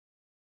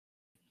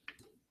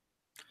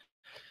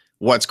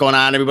What's going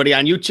on, everybody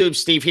on YouTube?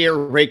 Steve here,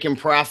 Raiken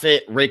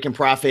Profit,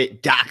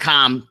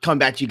 RaikenProfit.com. Coming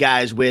back to you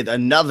guys with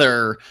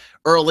another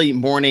early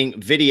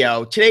morning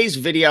video. Today's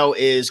video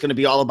is going to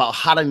be all about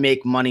how to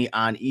make money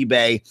on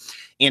eBay.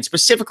 And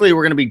specifically,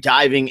 we're going to be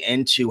diving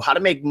into how to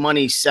make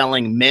money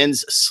selling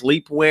men's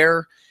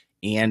sleepwear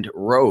and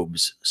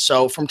robes.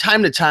 So from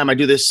time to time, I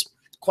do this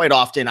quite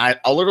often.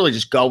 I'll literally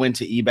just go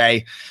into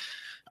eBay.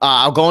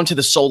 I'll go into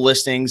the sold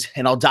listings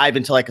and I'll dive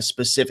into like a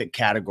specific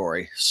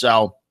category.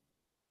 So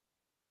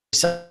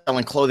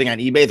selling clothing on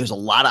eBay, there's a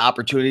lot of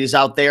opportunities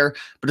out there,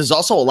 but there's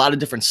also a lot of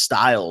different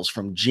styles,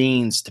 from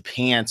jeans to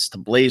pants to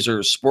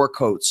blazers, sport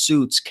coats,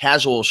 suits,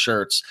 casual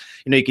shirts.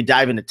 You could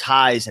dive into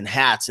ties and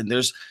hats, and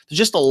there's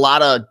just a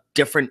lot of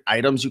different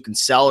items you can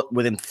sell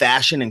within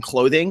fashion and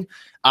clothing.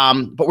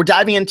 But we're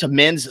diving into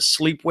men's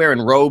sleepwear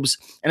and robes,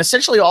 and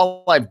essentially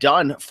all I've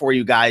done for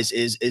you guys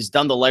is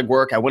done the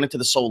legwork. I went into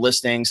the sold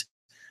listings.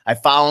 I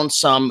found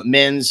some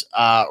men's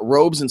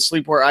robes and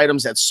sleepwear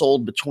items that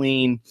sold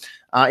between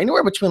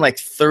anywhere between like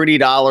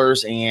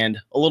 $30 and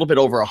a little bit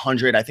over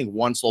 $100. I think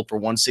one sold for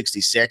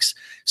 $166.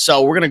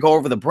 So we're going to go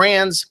over the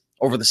brands,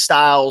 over the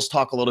styles,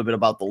 talk a little bit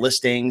about the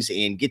listings,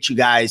 and get you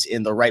guys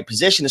in the right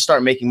position to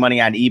start making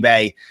money on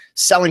eBay,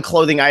 selling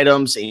clothing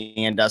items,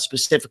 and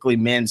specifically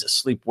men's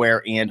sleepwear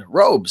and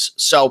robes.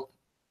 So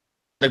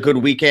a good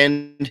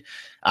weekend.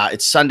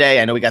 It's Sunday.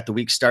 I know we got the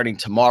week starting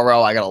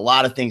tomorrow. I got a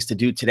lot of things to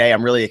do today.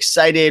 I'm really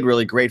excited,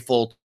 really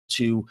grateful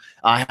to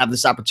have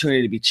this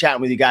opportunity to be chatting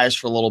with you guys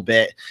for a little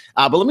bit.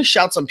 But let me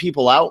shout some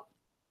people out.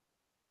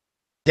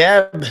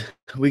 Deb,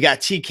 we got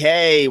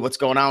TK. What's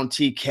going on,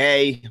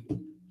 TK?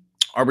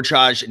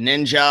 Arbitrage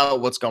Ninja,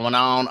 what's going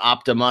on?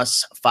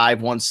 Optimus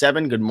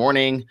 517, good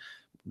morning.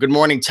 Good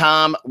morning,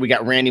 Tom. We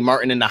got Randy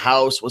Martin in the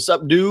house. What's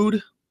up,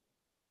 dude?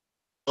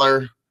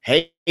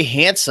 Hey,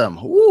 handsome.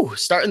 Ooh,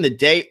 starting the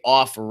day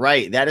off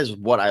right. That is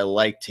what I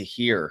like to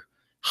hear.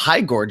 Hi,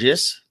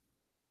 gorgeous.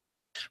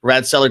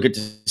 Rad Seller, good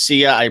to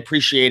see you. I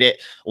appreciate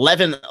it.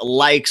 11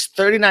 likes,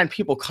 39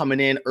 people coming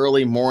in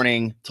early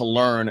morning to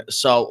learn.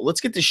 So let's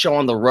get this show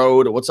on the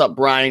road. What's up,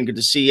 Brian? Good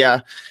to see you.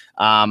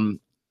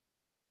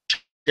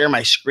 Share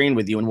my screen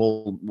with you, and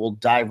we'll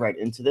dive right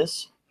into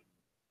this.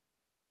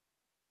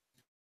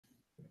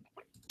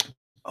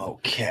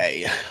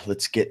 Okay,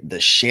 let's get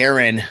the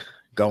sharing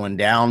going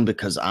down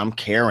because I'm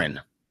Karen.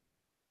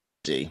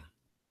 See.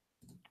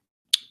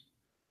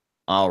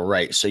 All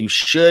right, so you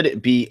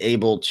should be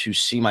able to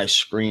see my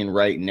screen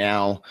right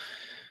now.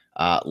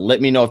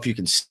 Let me know if you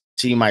can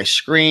see my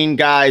screen,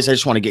 guys. I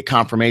just want to get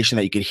confirmation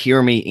that you could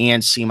hear me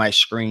and see my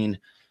screen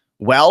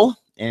well,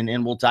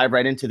 and we'll dive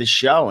right into the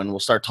show, and we'll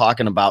start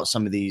talking about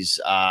some of these.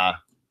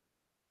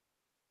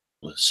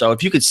 So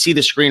if you could see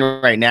the screen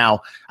right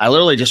now, I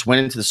literally just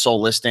went into the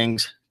sold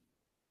listings.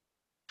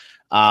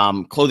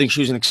 Clothing,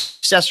 shoes, and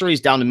accessories,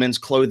 down to men's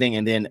clothing,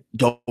 and then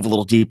dove a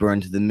little deeper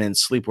into the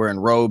men's sleepwear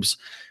and robes.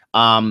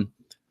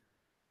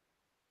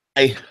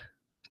 I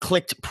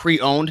clicked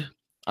pre-owned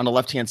on the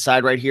left-hand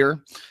side right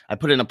here. I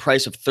put in a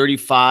price of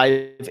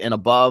 $35 and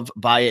above.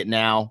 Buy it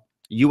now.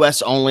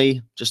 US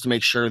only, just to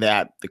make sure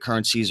that the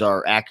currencies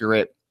are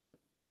accurate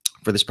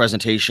for this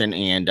presentation,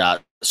 and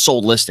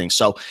sold listings.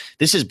 So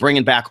this is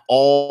bringing back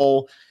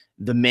all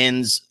the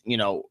men's,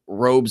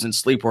 robes and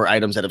sleepwear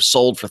items that have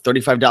sold for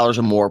 $35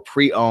 or more,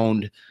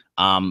 pre-owned.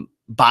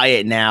 Buy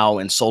it now,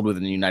 and sold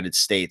within the United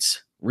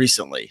States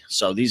recently.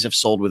 So these have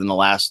sold within the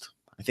last,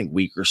 I think,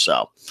 week or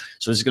so.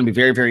 So this is going to be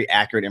very, very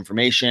accurate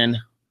information.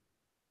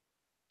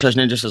 Judge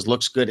Ninja says,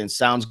 looks good and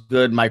sounds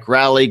good. Mike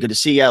Rowley, good to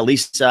see you.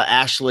 Lisa,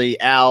 Ashley,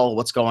 Al,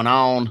 what's going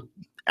on?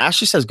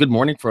 Ashley says, good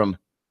morning from,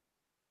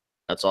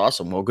 that's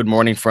awesome. Well, good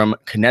morning from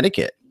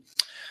Connecticut.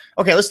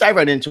 Okay, let's dive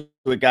right into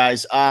it,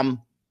 guys.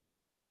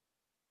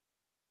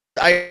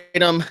 The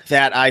item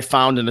that I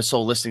found in the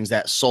sold listings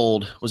that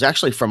sold was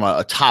actually from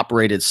a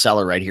top-rated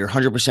seller right here.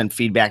 100%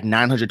 feedback,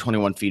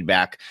 921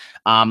 feedback.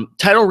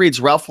 Title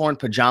reads Ralph Lauren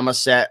pajama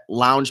set,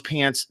 lounge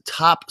pants,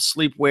 top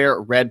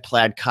sleepwear, red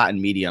plaid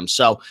cotton medium.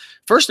 So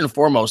first and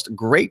foremost,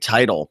 great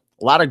title.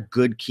 A lot of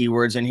good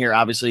keywords in here.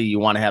 Obviously, you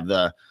want to have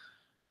the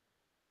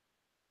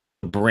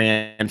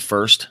brand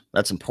first.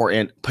 That's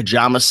important.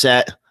 Pajama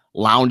set,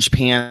 lounge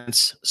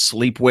pants,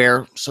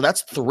 sleepwear. So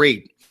that's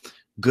three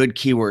good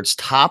keywords.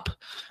 Top,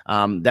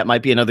 that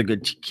might be another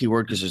good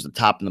keyword because there's the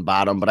top and the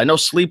bottom, but I know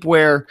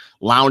sleepwear,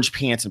 lounge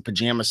pants, and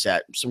pajama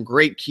set, some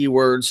great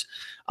keywords.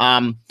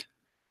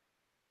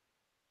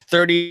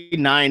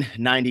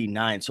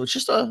 $39.99. So it's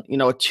just a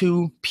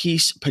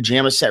two-piece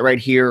pajama set right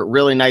here.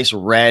 Really nice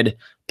red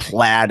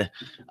plaid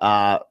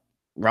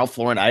Ralph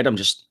Lauren item.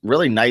 Just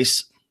really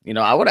nice.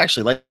 I would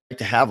actually like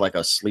to have like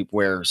a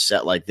sleepwear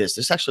set like this.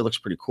 This actually looks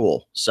pretty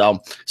cool. So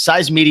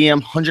size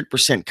medium,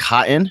 100%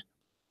 cotton.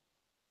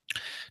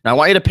 Now, I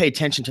want you to pay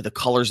attention to the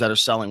colors that are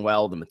selling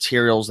well, the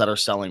materials that are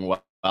selling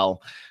well.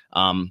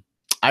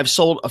 I've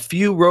sold a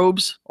few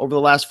robes over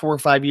the last 4 or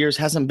 5 years.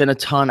 Hasn't been a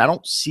ton. I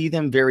don't see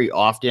them very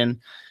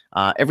often,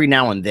 every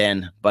now and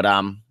then. But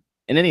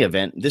in any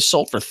event, this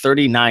sold for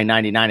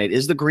 $39.99. It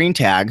is the green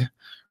tag,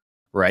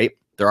 right?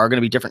 There are going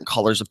to be different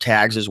colors of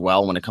tags as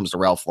well when it comes to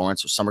Ralph Lauren,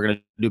 so some are going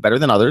to do better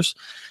than others.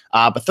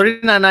 But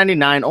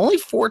 $39.99, only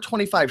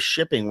 $4.25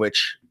 shipping,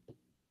 which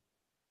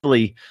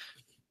really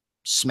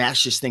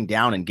smash this thing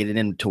down and get it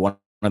into one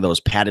of those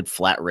padded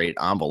flat rate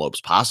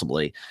envelopes,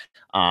 possibly.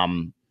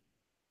 Right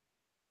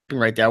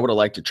there, I would have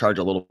liked to charge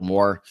a little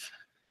more.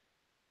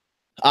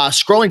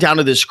 Scrolling down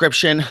to the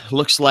description,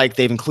 looks like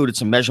they've included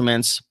some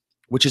measurements,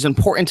 which is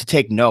important to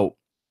take note.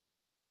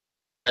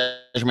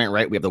 Measurement,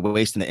 right? We have the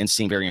waist and the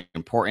inseam, very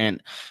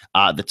important.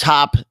 The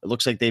top, it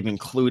looks like they've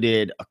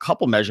included a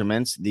couple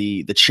measurements.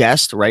 The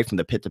chest, right, from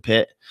the pit to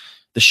pit.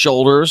 The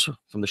shoulders,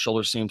 from the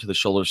shoulder seam to the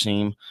shoulder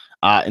seam.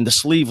 And the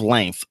sleeve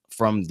length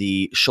from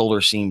the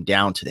shoulder seam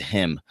down to the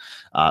hem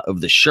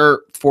of the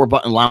shirt.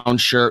 4-button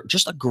lounge shirt.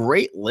 Just a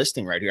great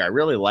listing right here. I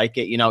really like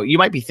it. You know, you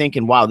might be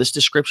thinking, wow, this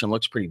description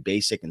looks pretty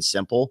basic and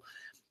simple,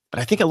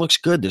 but I think it looks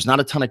good. There's not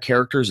a ton of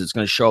characters. It's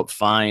going to show up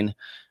fine.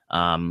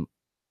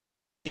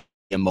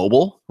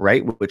 Mobile,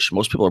 right? Which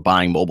most people are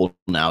buying mobile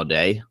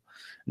nowadays.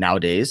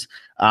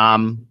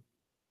 Great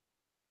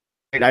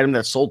item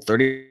that sold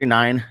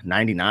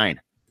 $39.99.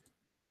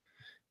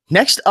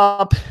 Next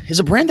up is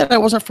a brand that I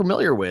wasn't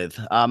familiar with.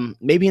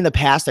 Maybe in the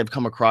past I've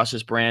come across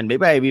this brand.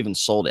 Maybe I've even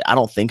sold it. I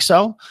don't think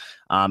so.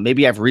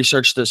 Maybe I've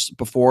researched this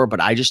before, but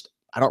I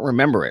don't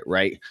remember it,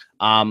 right?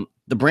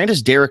 The brand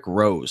is Derrick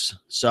Rose.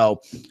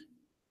 So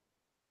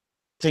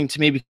thing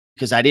to me,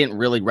 because I didn't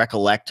really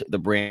recollect the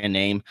brand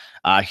name.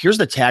 Here's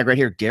the tag right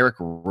here, Derrick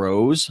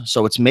Rose.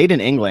 So it's made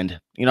in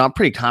England. You know, I'm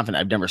pretty confident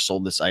I've never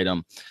sold this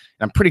item.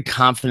 I'm pretty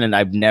confident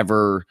I've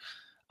never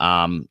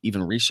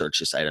even researched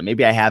this item.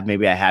 Maybe I have,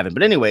 maybe I haven't.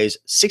 But anyways,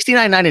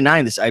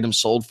 $69.99 this item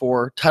sold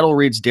for. Title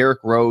reads Derrick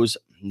Rose,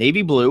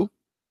 navy blue.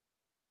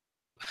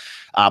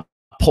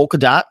 Polka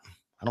dot.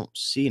 I don't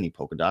see any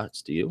polka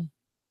dots. Do you?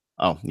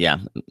 Oh, yeah.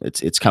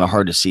 It's kind of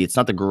hard to see. It's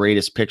not the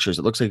greatest pictures.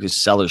 It looks like the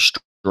seller's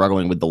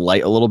struggling with the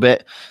light a little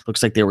bit.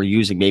 Looks like they were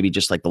using maybe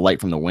just like the light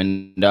from the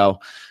window.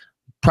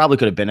 Probably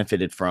could have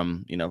benefited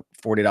from, you know,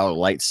 $40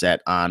 light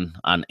set on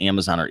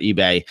Amazon or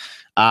eBay.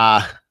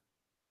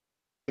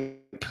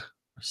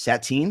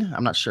 Sateen,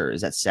 I'm not sure.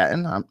 Is that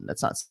satin?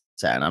 That's not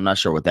satin. I'm not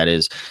sure what that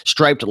is.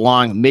 Striped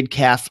long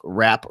mid-calf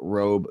wrap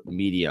robe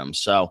medium.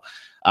 So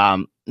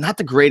not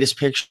the greatest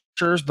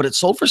pictures, but it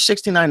sold for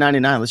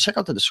 $69.99. Let's check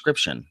out the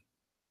description.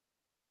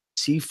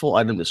 See full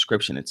item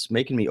description. It's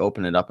making me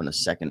open it up in a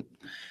second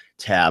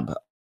tab.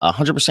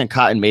 100%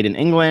 cotton, made in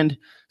England,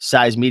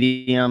 size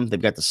medium.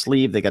 They've got the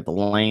sleeve, they got the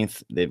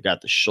length, they've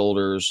got the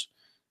shoulders,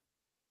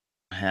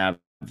 have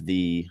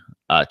the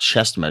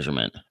chest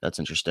measurement. That's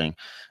interesting.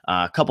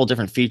 A couple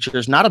different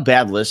features. Not a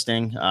bad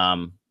listing. You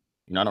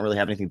know, I don't really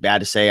have anything bad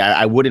to say.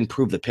 I would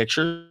improve the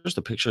pictures.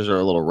 The pictures are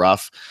a little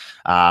rough,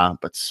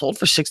 but sold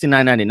for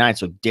 $69.99.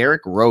 So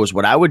Derrick Rose.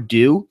 What I would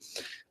do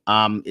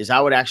is I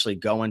would actually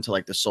go into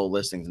like the sold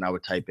listings and I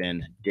would type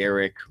in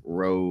Derrick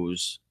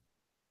Rose.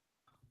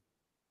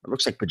 It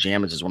looks like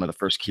pajamas is one of the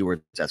first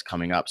keywords that's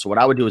coming up. So what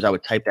I would do is I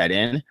would type that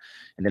in,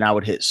 and then I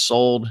would hit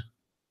sold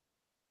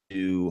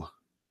to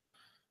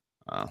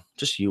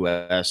just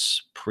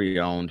US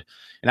pre-owned.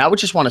 And I would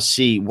just want to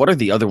see what are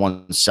the other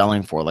ones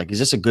selling for. Like, is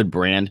this a good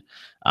brand?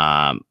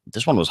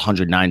 This one was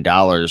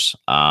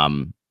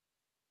 $109.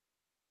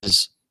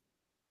 Is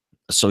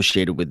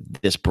associated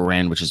with this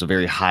brand, which is a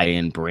very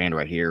high-end brand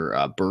right here,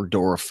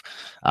 Bergdorf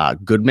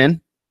Goodman.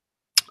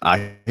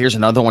 Here's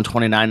another one,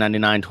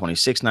 $29.99,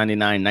 $26.99,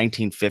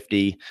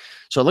 $19.50.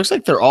 So it looks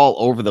like they're all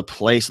over the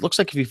place. It looks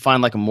like if you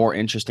find like a more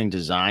interesting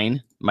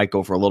design, might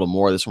go for a little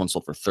more. This one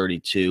sold for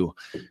 $32.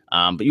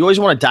 But you always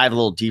want to dive a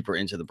little deeper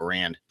into the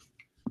brand.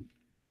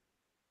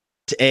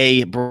 It's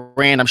a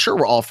brand I'm sure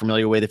we're all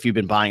familiar with. If you've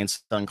been buying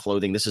sun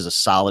clothing, this is a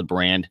solid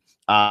brand.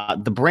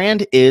 The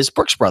brand is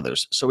Brooks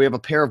Brothers. So we have a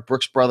pair of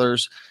Brooks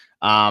Brothers.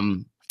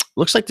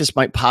 Looks like this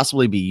might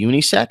possibly be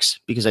unisex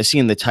because I see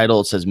in the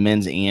title it says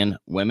men's and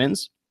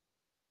women's.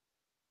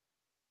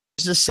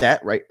 This is a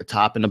set, right? The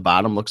top and the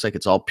bottom looks like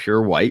it's all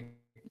pure white.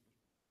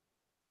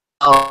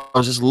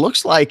 It just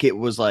looks like it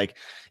was like,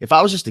 if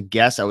I was just to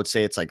guess, I would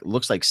say it's like,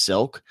 looks like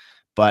silk,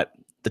 but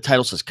the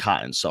title says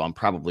cotton, so I'm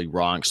probably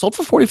wrong. Sold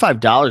for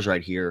 $45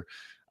 right here.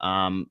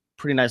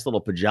 Pretty nice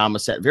little pajama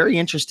set. Very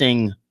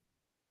interesting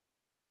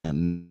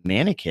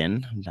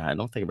mannequin. I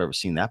don't think I've ever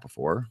seen that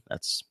before.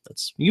 That's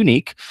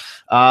unique.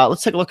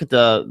 Let's take a look at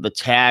the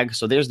tag.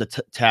 So there's the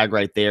tag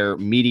right there.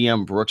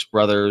 Medium, Brooks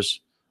Brothers,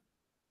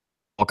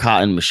 all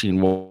cotton,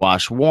 machine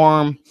wash,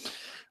 warm.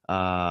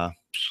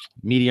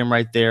 Medium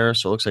right there.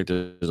 So it looks like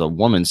there's a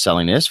woman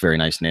selling this. Very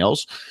nice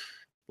nails.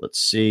 Let's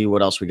see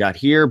what else we got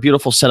here.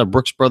 Beautiful set of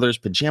Brooks Brothers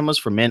pajamas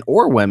for men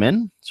or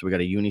women. So we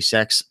got a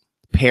unisex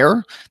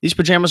pair. These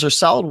pajamas are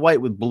solid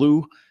white with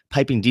blue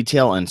piping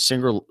detail and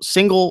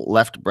single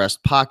left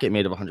breast pocket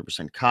made of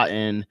 100%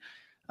 cotton.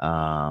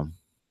 Bunch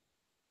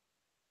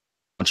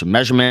of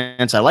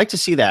measurements. I like to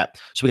see that.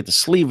 So we got the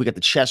sleeve, we got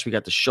the chest, we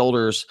got the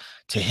shoulders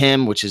to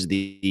hem, which is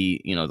the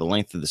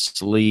length of the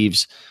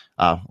sleeves,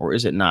 or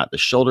is it not? The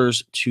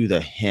shoulders to the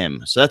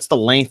hem. So that's the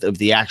length of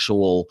the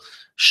actual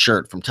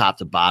shirt from top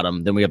to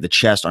bottom. Then we have the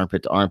chest,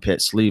 armpit to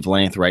armpit, sleeve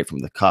length, right from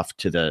the cuff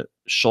to the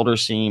shoulder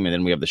seam, and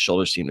then we have the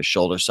shoulder seam to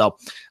shoulder. So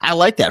I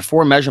like that.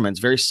 4 measurements,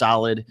 very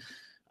solid.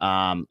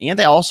 And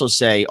they also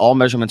say all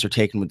measurements are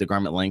taken with the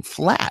garment laying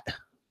flat.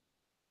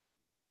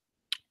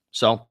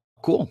 So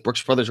cool.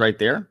 Brooks Brothers right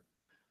there.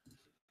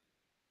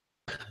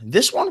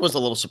 This one was a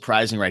little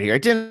surprising right here.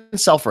 It didn't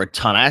sell for a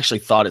ton. I actually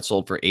thought it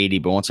sold for 80,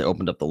 but once I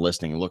opened up the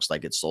listing, it looks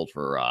like it sold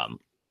for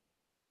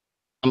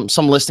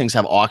some listings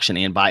have auction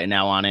and buy it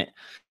now on it.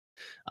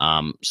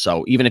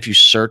 So even if you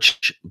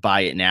search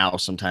buy it now,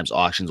 sometimes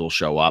auctions will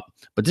show up.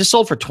 But this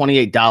sold for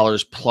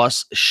 $28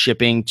 plus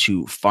shipping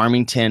to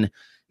Farmington,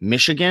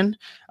 Michigan.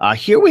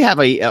 Here we have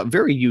a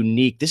very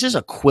unique, this is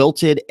a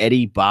quilted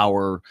Eddie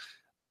Bauer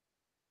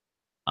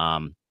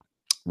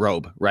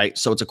robe, right?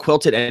 So it's a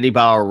quilted Eddie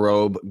Bauer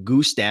robe,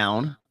 goose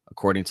down,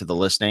 according to the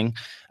listing.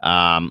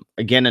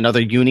 Again,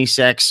 another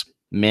unisex,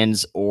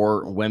 men's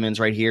or women's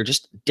right here,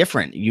 just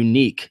different,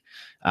 unique.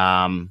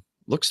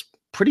 Looks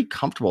pretty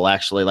comfortable,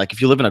 actually. Like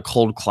if you live in a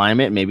cold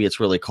climate, maybe it's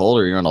really cold,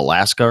 or you're in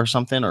Alaska or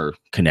something, or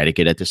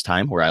Connecticut at this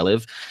time where I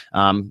live.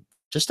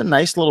 Just a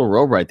nice little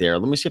robe right there.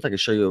 Let me see if I can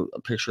show you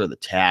a picture of the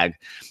tag.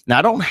 Now,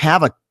 I don't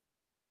have a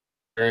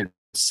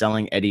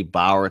selling Eddie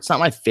Bauer. It's not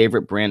my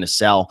favorite brand to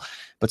sell,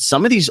 but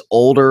some of these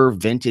older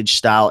vintage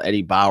style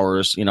Eddie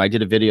Bauers, you know, I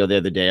did a video the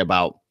other day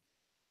about,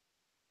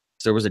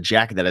 there was a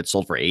jacket that had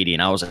sold for 80,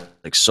 and I was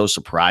like so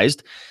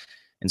surprised.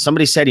 And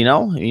somebody said, you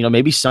know,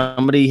 maybe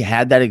somebody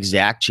had that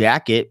exact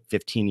jacket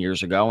 15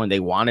 years ago and they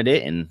wanted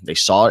it and they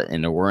saw it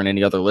and there weren't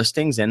any other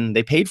listings and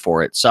they paid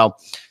for it. So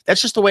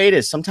that's just the way it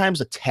is.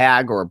 Sometimes a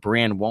tag or a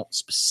brand won't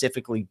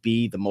specifically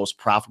be the most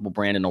profitable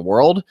brand in the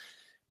world.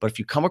 But if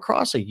you come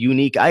across a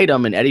unique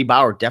item, and Eddie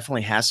Bauer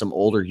definitely has some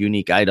older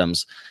unique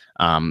items,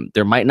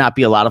 there might not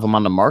be a lot of them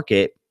on the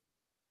market,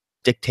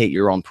 dictate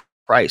your own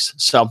price.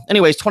 So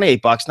anyways,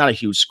 28 bucks, not a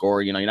huge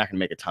score. You know, you're not going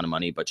to make a ton of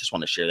money, but just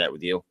want to share that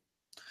with you.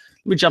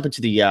 Let me jump into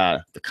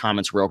the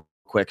comments real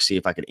quick, see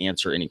if I could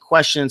answer any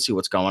questions, see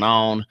what's going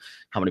on,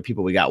 how many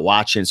people we got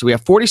watching. So we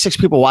have 46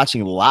 people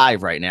watching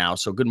live right now.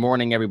 So good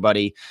morning,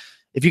 everybody.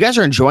 If you guys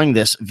are enjoying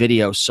this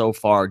video so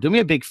far, do me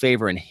a big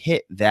favor and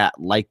hit that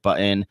like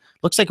button.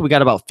 Looks like we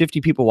got about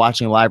 50 people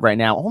watching live right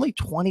now, only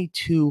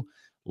 22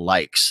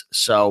 likes.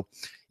 So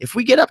if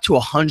we get up to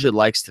 100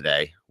 likes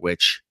today,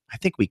 which I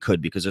think we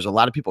could because there's a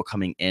lot of people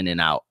coming in and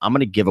out, I'm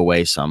going to give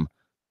away some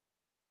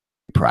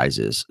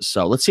prizes.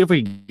 So let's see if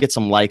we can get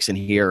some likes in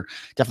here.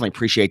 Definitely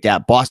appreciate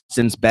that.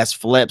 Boston's Best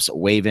Flips,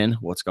 waving.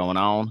 What's going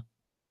on?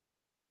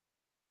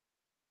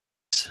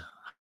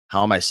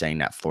 How am I saying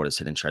that? Florida's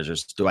Hidden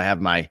Treasures. Do I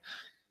have my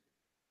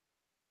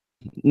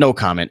no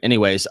comment?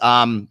 Anyways,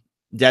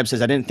 Deb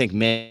says, I didn't think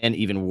men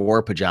even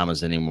wore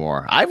pajamas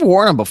anymore. I've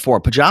worn them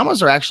before.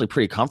 Pajamas are actually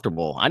pretty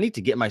comfortable. I need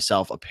to get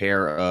myself a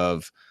pair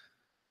of,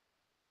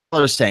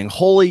 they're saying,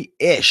 holy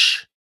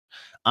ish.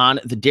 On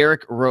the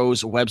Derek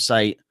Rose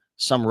website,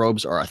 some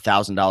robes are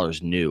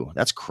 $1,000 new.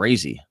 That's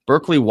crazy.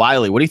 Berkeley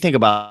Wiley, what do you think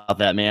about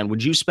that, man?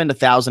 Would you spend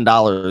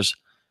 $1,000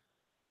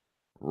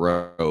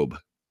 robe?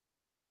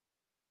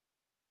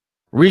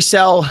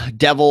 Resell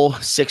Devil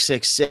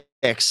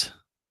 666.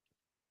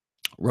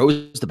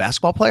 Rose, the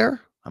basketball player?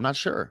 I'm not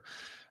sure.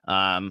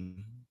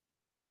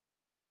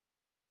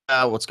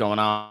 What's going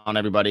on,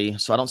 everybody?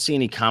 So I don't see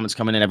any comments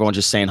coming in. Everyone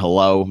just saying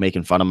hello,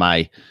 making fun of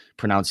my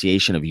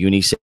pronunciation of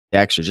unisex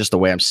or just the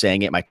way I'm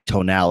saying it, my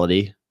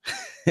tonality.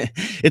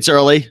 It's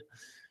early.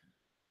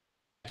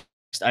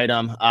 Next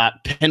item,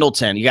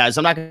 Pendleton. You guys,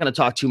 I'm not going to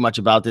talk too much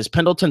about this.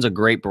 Pendleton's a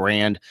great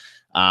brand.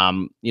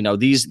 You know,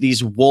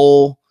 these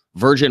wool,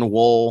 virgin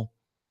wool,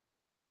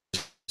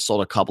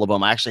 sold a couple of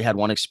them. I actually had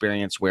one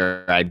experience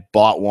where I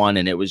bought one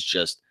and it was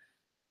just,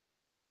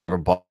 never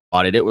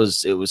bought it. It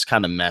was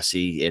kind of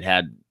messy. It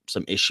had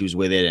some issues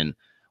with it. And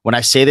when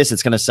I say this,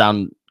 it's going to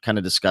sound kind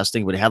of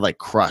disgusting, but it had like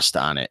crust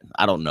on it.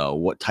 I don't know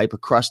what type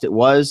of crust it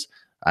was.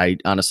 I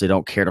honestly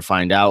don't care to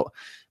find out,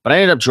 but I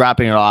ended up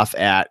dropping it off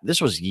at,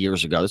 this was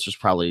years ago. This was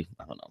probably,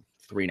 I don't know,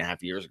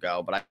 3.5 years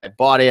ago, but I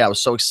bought it. I was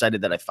so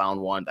excited that I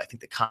found one. I think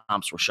the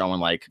comps were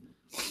showing like,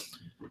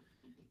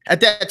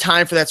 at that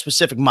time for that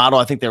specific model,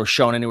 I think they were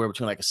showing anywhere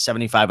between like a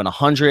 75 and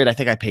 100. I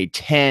think I paid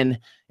 10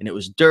 and it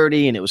was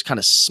dirty and it was kind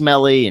of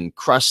smelly and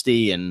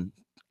crusty. And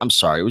I'm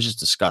sorry, it was just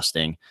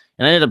disgusting.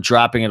 And I ended up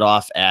dropping it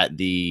off at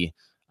the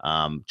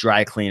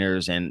dry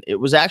cleaners, and it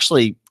was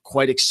actually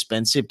quite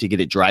expensive to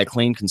get it dry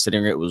cleaned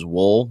considering it was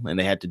wool and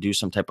they had to do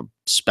some type of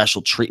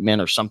special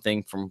treatment or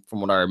something from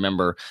what I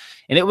remember.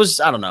 And it was,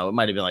 I don't know, it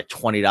might've been like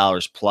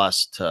 $20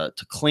 plus to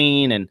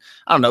clean. And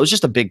I don't know, it was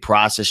just a big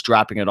process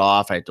dropping it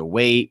off. I had to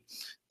wait.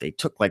 They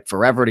took like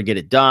forever to get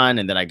it done.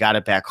 And then I got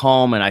it back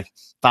home and I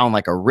found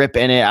like a rip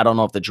in it. I don't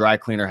know if the dry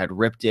cleaner had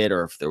ripped it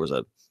or if there was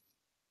a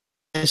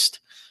mist.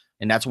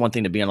 And that's one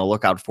thing to be on the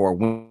lookout for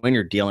when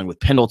you're dealing with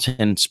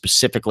Pendleton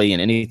specifically,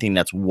 and anything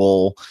that's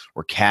wool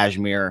or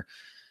cashmere.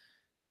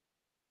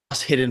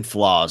 Hidden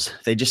flaws.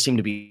 They just seem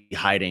to be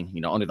hiding, you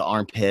know, under the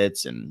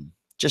armpits and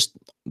just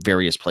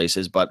various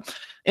places. But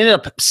ended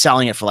up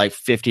selling it for like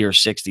 50 or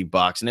 60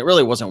 bucks, and it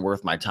really wasn't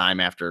worth my time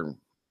after.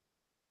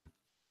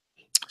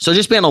 So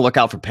just be on the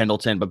lookout for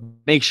Pendleton, but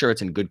make sure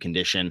it's in good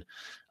condition.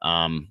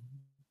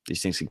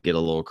 These things can get a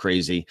little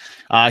crazy.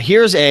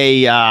 Here's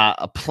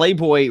a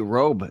Playboy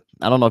robe.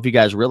 I don't know if you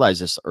guys realize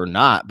this or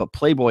not, but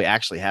Playboy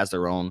actually has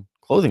their own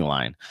clothing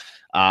line.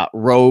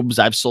 Robes.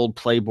 I've sold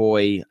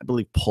Playboy, I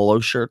believe, polo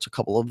shirts, a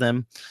couple of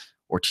them,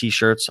 or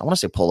t-shirts. I want to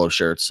say polo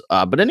shirts.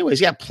 But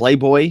anyways, yeah,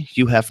 Playboy,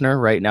 Hugh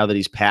Hefner, right now that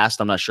he's passed,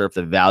 I'm not sure if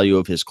the value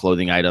of his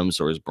clothing items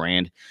or his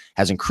brand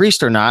has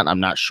increased or not. I'm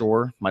not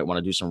sure. Might want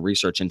to do some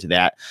research into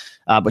that.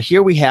 But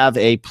here we have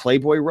a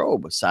Playboy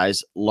robe,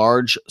 size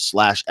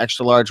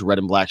large/extra large, red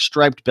and black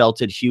striped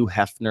belted Hugh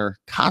Hefner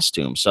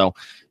costume. So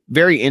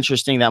very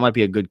interesting. That might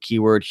be a good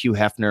keyword. Hugh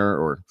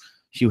Hefner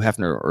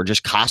or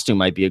just costume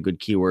might be a good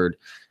keyword.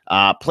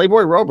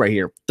 Playboy robe right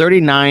here,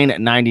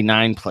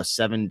 $39.99 plus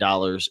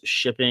 $7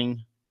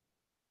 shipping.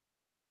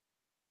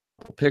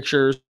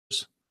 Pictures.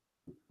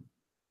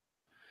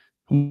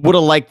 Would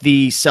have liked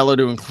the seller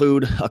to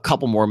include a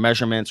couple more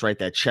measurements, right?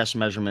 That chest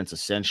measurement's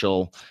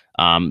essential.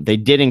 They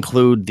did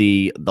include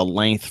the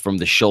length from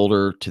the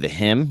shoulder to the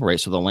hem, right?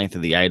 So the length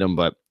of the item,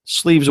 but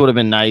sleeves would have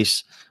been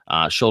nice.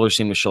 Shoulder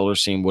seam to shoulder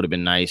seam would have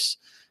been nice.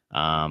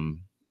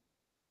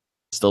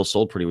 Still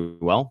sold pretty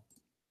well.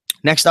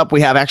 Next up, we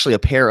have actually a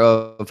pair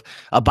of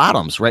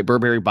bottoms, right?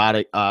 Burberry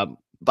body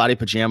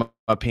pajama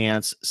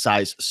pants,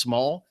 size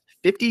small,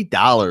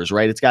 $50,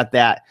 right? It's got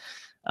that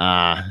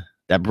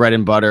bread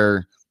and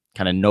butter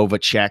kind of Nova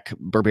check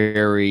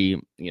Burberry,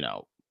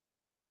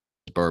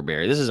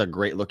 Burberry. This is a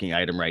great looking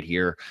item right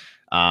here.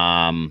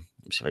 Let me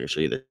see if I can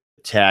show you the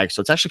tag.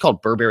 So it's actually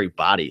called Burberry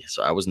Body.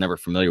 So I was never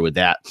familiar with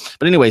that.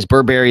 But anyways,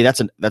 Burberry,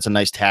 that's a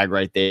nice tag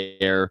right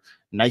there.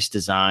 Nice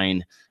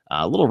design.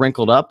 A little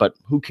wrinkled up, but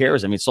who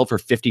cares? I mean, it sold for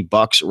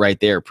 $50 right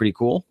there. Pretty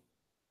cool.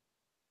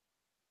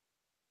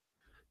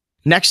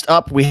 Next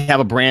up, we have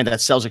a brand that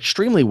sells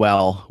extremely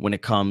well when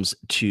it comes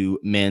to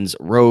men's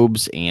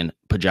robes and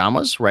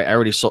pajamas, right? I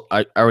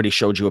already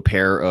showed you a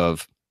pair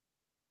of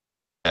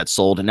that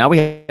sold, and now we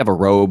have a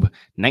robe,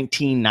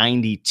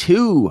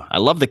 1992. I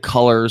love the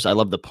colors. I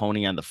love the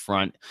pony on the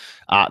front.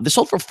 This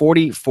sold for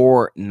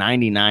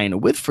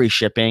 $44.99 with free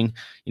shipping.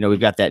 We've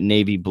got that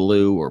navy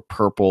blue or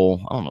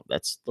purple. I don't know.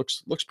 That's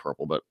looks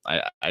purple, but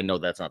I know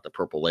that's not the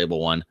purple label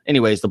one.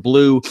 Anyways, the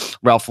blue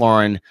Ralph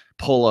Lauren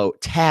polo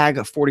tag,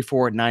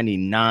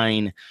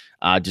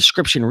 $44.99.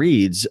 Description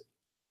reads,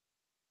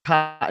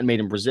 cotton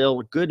made in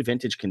Brazil, good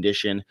vintage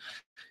condition.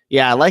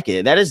 Yeah, I like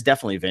it. That is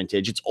definitely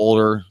vintage. It's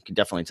older. You can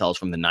definitely tell it's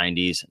from the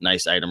 90s.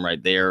 Nice item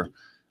right there.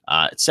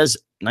 It says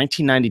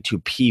 1992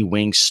 P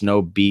Wing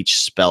Snow Beach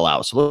spell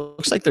out. So it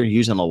looks like they're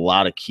using a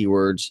lot of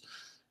keywords.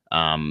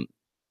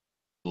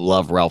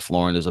 Love Ralph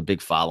Lauren. There's a big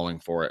following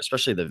for it,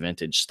 especially the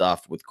vintage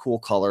stuff with cool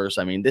colors.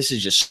 I mean, this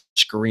is just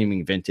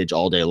screaming vintage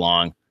all day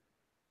long.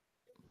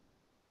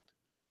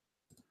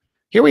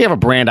 Here we have a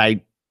brand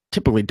I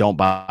typically don't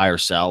buy or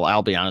sell.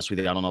 I'll be honest with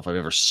you. I don't know if I've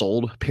ever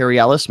sold Perry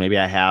Ellis. Maybe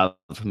I have,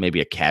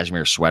 maybe a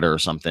cashmere sweater or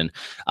something.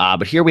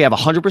 But here we have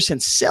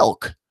 100%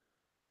 silk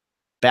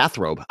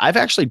bathrobe. I've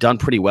actually done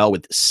pretty well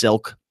with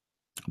silk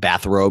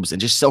bathrobes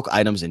and just silk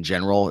items in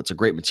general. It's a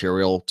great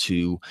material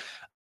to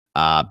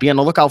be on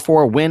the lookout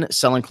for when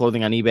selling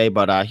clothing on eBay.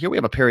 But here we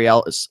have a Perry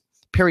Ellis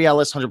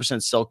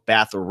 100% silk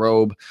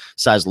bathrobe,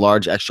 size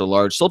large, extra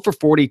large, sold for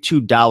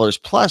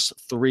 $42 plus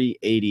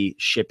 $3.80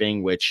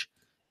 shipping, which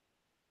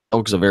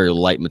is a very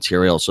light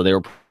material, so they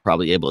were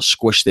probably able to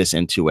squish this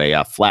into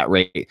a flat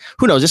rate.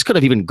 Who knows? This could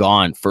have even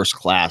gone first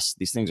class.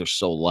 These things are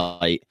so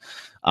light.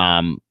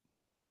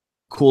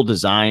 Cool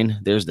design.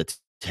 There's the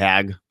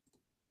tag.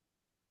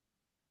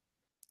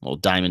 Little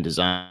diamond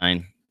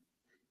design.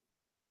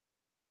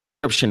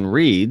 Description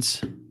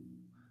reads,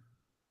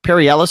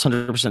 Perry Ellis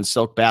 100%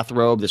 silk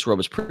bathrobe. This robe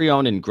is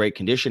pre-owned in great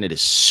condition. It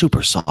is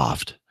super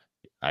soft.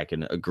 I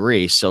can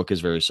agree. Silk is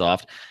very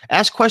soft.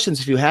 Ask questions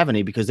if you have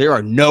any, because there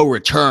are no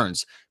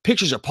returns.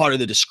 Pictures are part of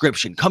the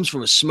description. Comes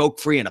from a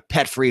smoke-free and a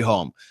pet-free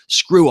home.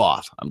 Screw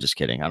off. I'm just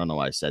kidding. I don't know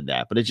why I said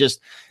that, but it just,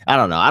 I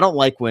don't know. I don't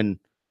like when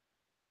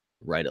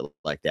write it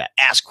like that.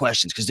 Ask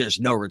questions because there's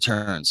no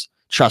returns.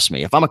 Trust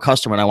me. If I'm a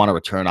customer and I want a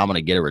return, I'm going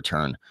to get a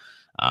return.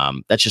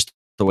 That's just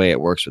the way it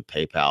works with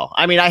PayPal.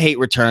 I mean, I hate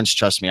returns.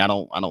 Trust me. I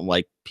don't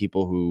like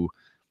people who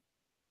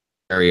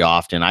very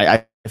often.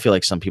 I feel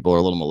like some people are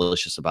a little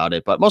malicious about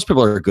it, but most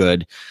people are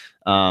good.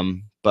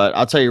 But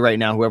I'll tell you right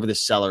now, whoever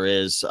this seller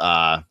is,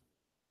 or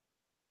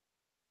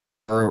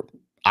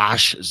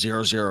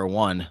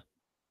Ash001,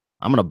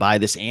 I'm going to buy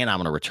this and I'm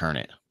going to return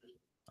it.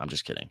 I'm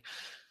just kidding.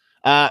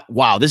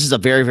 Wow. This is a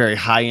very, very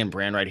high-end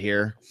brand right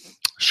here.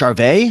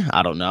 Charvet.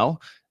 I don't know.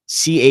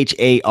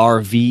 Charvet.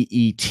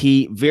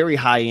 Very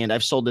high-end.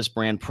 I've sold this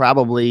brand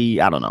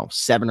probably, I don't know,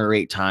 7 or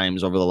 8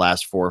 times over the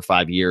last 4 or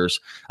 5 years.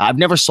 I've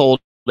never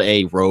sold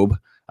a robe.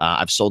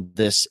 I've sold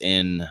this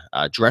in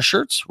dress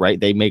shirts, right?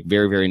 They make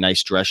very, very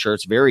nice dress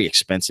shirts, very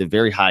expensive,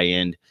 very high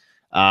end.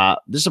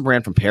 This is a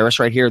brand from Paris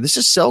right here. This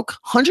is silk,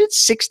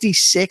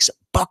 166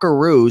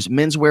 buckaroos.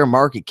 Menswear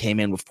Market came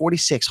in with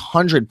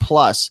 4,600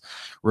 plus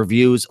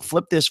reviews.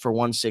 Flip this for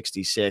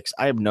 166.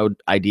 I have no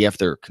idea if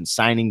they're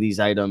consigning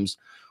these items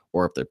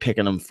or if they're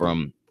picking them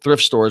from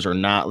thrift stores or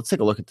not. Let's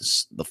take a look at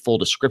this, the full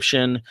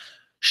description.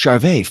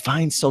 Charvet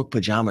fine silk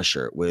pajama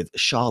shirt with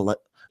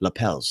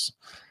lapels,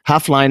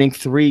 half lining,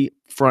 3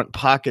 front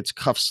pockets,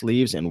 cuff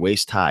sleeves, and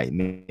waist tie,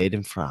 made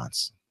in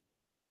France.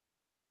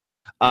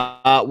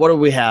 What do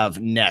we have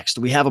next?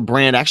 We have a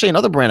brand, actually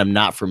another brand I'm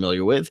not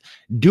familiar with,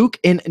 Duke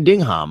and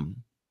Dingham.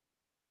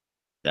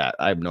 That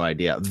I have no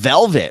idea.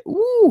 Velvet.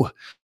 Ooh,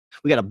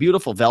 we got a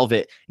beautiful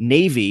velvet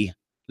navy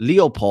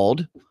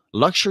Leopold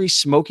luxury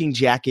smoking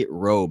jacket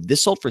robe.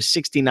 This sold for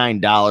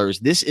 $69.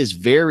 This is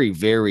very,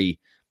 very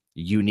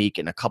unique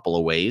in a couple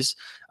of ways.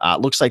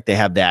 Looks like they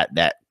have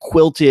that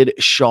quilted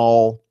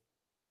shawl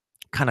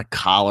kind of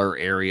collar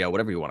area,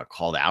 whatever you want to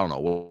call that. I don't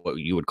know what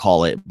you would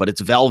call it, but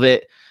it's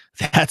velvet.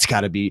 This has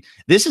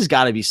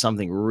got to be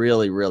something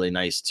really, really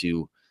nice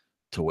to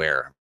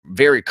wear.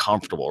 Very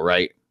comfortable,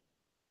 right?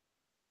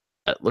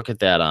 Look at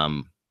that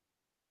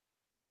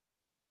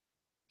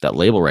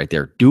label right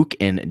there, Duke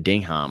and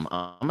Dingham.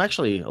 I'm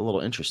actually a little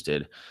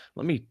interested.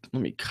 Let me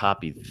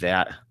copy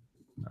that.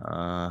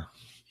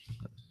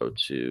 Go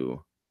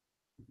to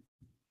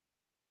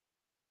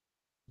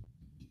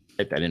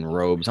type that in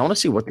robes. I want to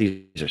see what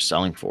these are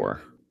selling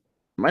for.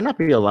 Might not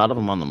be a lot of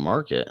them on the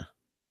market.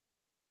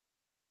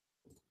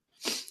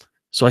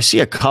 So I see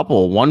a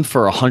couple, one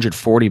for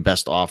 140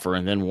 best offer,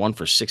 and then one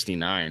for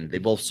 69. They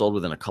both sold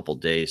within a couple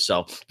days.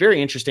 So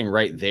very interesting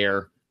right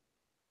there.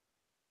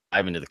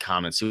 Dive into the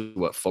comments, see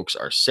what folks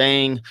are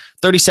saying.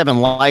 37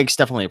 likes,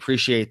 definitely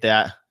appreciate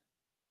that.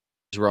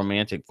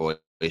 Romantic voice.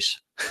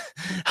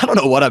 I don't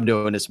know what I'm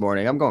doing this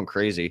morning. I'm going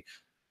crazy.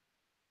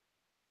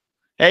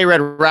 Hey, Red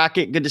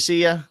Rocket, good to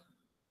see you.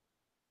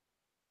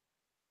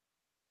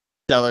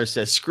 Seller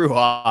says, screw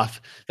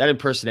off. That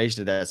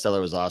impersonation of that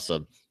seller was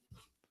awesome.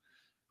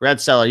 Red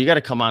Seller, you got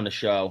to come on the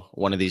show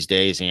one of these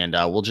days, and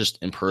we'll just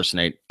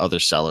impersonate other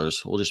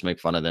sellers. We'll just make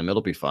fun of them.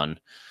 It'll be fun.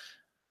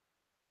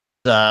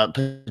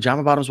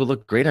 Pajama bottoms would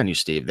look great on you,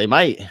 Steve. They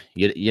might.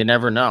 You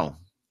never know.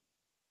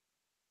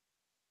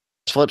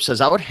 Flip says,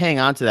 I would hang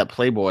on to that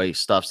Playboy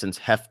stuff since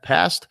Hef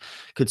passed.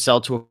 Could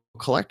sell to a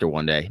collector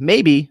one day.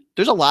 Maybe.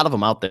 There's a lot of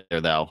them out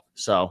there, though.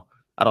 So,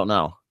 I don't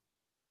know.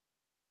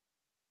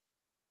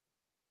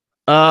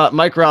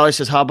 Mike Raleigh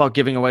says, how about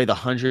giving away the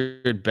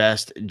 100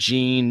 best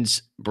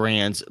jeans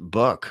brands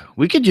book?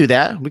 We could do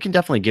that. We can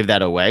definitely give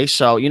that away.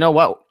 So, you know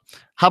what?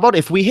 How about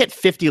if we hit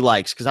 50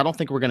 likes? Because I don't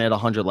think we're going to hit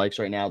 100 likes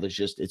right now. It's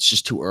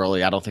just too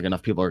early. I don't think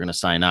enough people are going to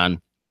sign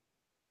on.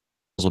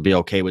 Will be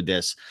okay with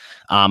this.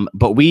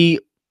 But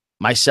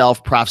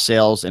myself, Prof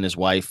Sales, and his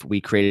wife,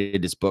 we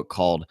created this book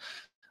called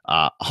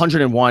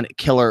 101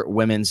 Killer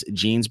Women's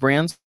Jeans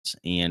Brands,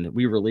 and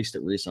we released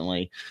it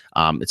recently.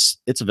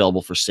 It's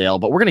available for sale,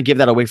 but we're going to give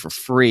that away for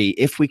free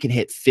if we can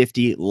hit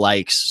 50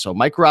 likes. So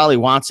Mike Raleigh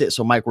wants it.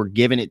 So Mike, we're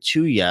giving it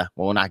to you.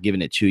 Well, we're not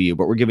giving it to you,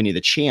 but we're giving you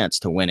the chance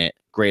to win it.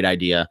 Great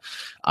idea.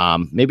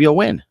 Maybe you'll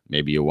win.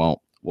 Maybe you won't.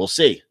 We'll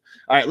see.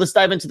 All right, let's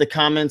dive into the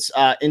comments,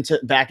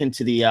 back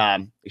into the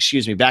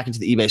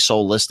eBay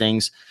sold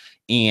listings.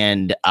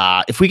 And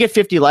if we get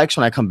 50 likes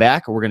when I come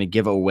back, we're going to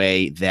give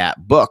away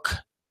that book.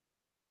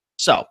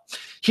 So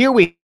here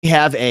we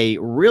have a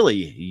really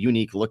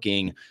unique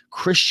looking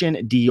Christian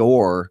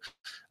Dior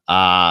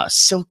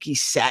silky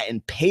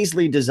satin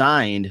paisley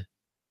designed,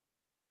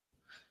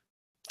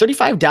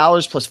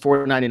 $35 plus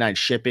 $4.99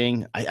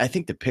 shipping. I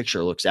think the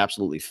picture looks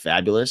absolutely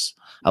fabulous.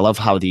 I love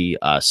how the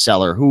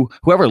seller,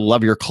 whoever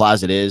Love Your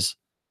Closet is,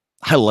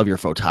 I love your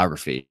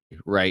photography,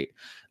 right?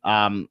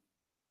 Look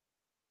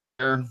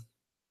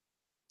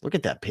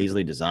at that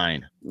paisley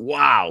design.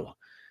 Wow.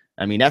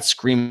 I mean, that's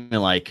screaming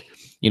like,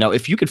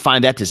 if you could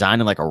find that design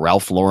in like a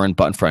Ralph Lauren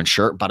button front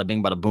shirt, bada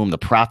bing, bada boom, the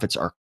profits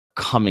are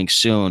coming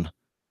soon.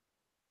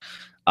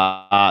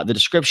 The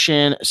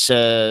description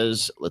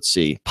says, let's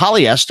see,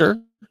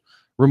 polyester,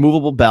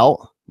 removable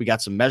belt. We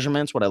got some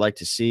measurements, what I like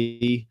to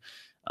see.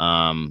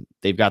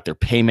 They've got their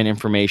payment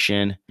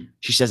information.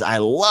 She says, I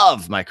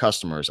love my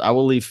customers. I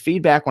will leave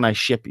feedback when I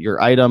ship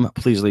your item.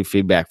 Please leave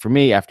feedback for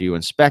me after you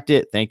inspect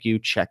it. Thank you.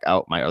 Check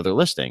out my other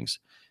listings.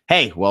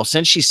 Hey, well,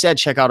 since she said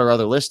check out her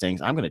other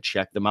listings, I'm going to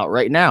check them out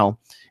right now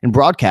and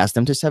broadcast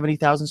them to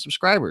 70,000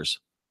 subscribers.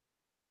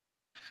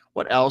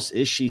 What else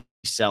is she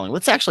selling?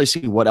 Let's actually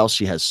see what else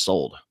she has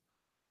sold.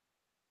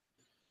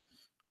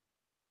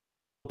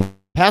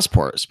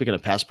 Passport. Speaking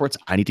of passports,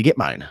 I need to get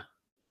mine.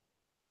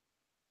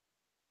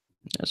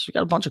 Yeah, she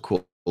got a bunch of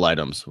cool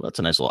items. Well, that's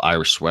a nice little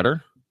Irish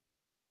sweater.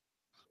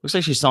 Looks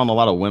like she's selling a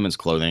lot of women's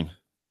clothing.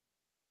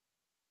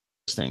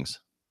 Things.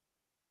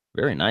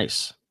 Very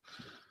nice.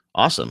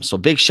 Awesome. So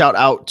big shout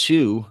out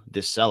to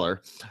this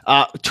seller.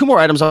 Two more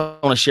items I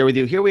want to share with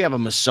you. Here we have a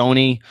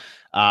Missoni.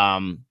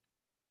 Missoni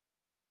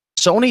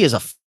is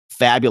a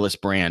fabulous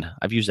brand.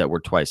 I've used that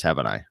word twice,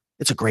 haven't I?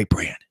 It's a great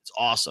brand. It's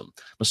awesome.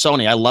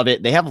 Missoni, I love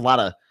it. They have a lot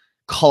of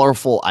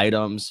colorful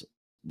items.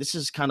 This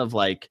is kind of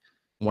like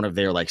one of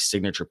their like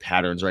signature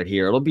patterns right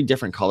here. It'll be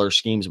different color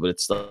schemes, but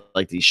it's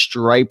like these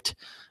striped,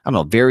 I don't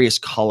know, various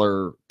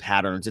color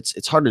patterns.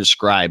 It's hard to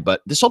describe,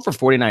 but this sold for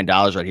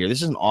 $49 right here.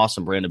 This is an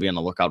awesome brand to be on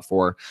the lookout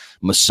for.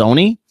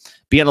 Missoni.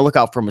 Be on the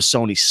lookout for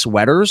Missoni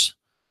sweaters.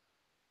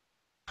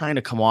 kind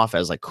of come off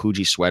as like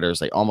Coogee sweaters.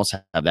 They almost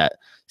have that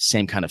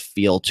same kind of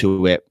feel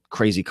to it.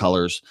 Crazy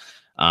colors.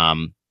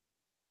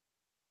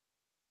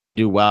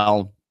 Do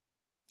well.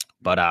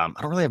 But I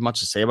don't really have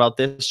much to say about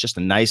this. Just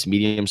a nice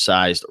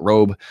medium-sized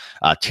robe,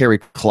 terry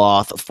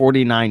cloth,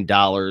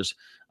 $49.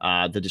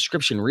 The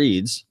description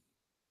reads,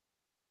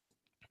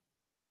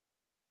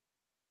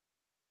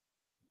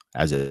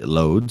 as it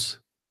loads.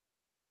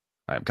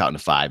 All right, I'm counting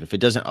to 5. If it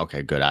doesn't,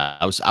 okay, good.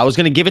 I was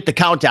going to give it the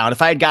countdown.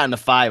 If I had gotten to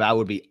 5, I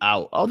would be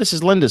out. Oh, this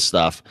is Linda's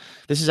stuff.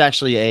 This is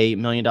actually a $1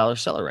 million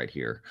seller right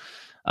here.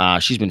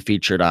 She's been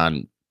featured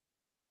on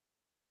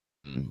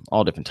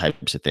all different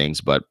types of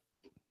things, but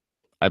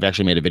I've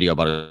actually made a video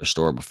about her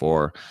store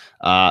before.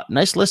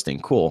 Nice listing.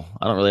 Cool.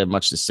 I don't really have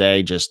much to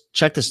say. Just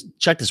check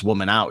this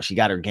woman out. She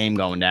got her game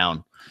going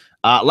down.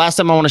 Last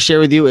time I want to share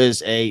with you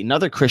is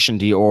another Christian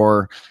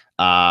Dior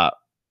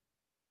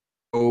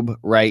robe,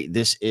 right?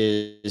 This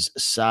is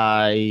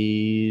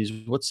size.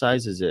 What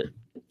size is it?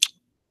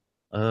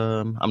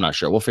 I'm not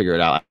sure. We'll figure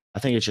it out. I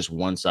think it's just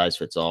one size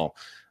fits all.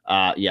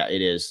 Yeah,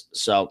 it is.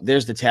 So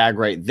there's the tag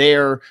right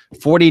there.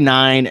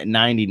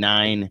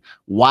 $49.99.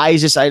 Why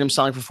is this item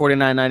selling for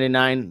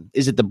 $49.99?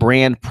 Is it the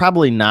brand?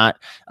 Probably not.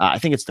 I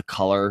think it's the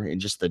color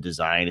and just the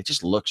design. It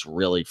just looks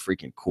really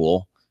freaking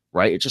cool,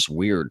 right? It's just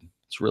weird.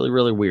 It's really,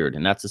 really weird.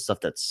 And that's the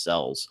stuff that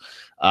sells.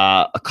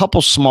 A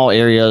couple small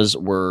areas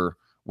where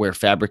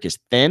fabric is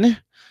thin.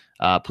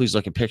 Please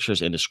look at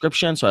pictures and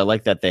description. So I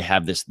like that they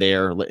have this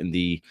there in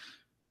the,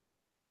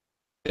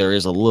 there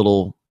is a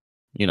little,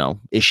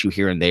 issue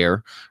here and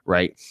there,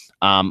 right?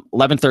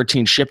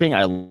 11-13 shipping.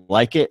 I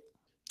like it.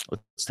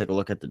 Let's take a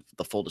look at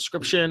the full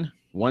description.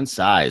 One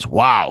size.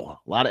 Wow.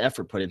 A lot of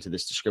effort put into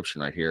this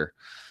description right here.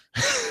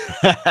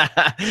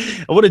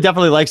 I would have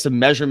definitely liked some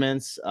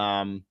measurements.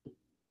 Go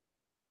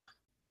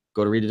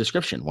to read the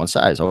description. One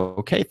size.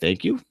 Okay.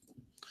 Thank you.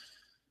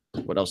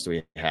 What else do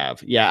we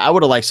have? Yeah, I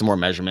would have liked some more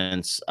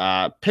measurements.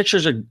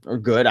 Pictures are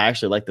good. I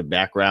actually like the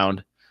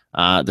background.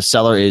 The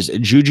seller is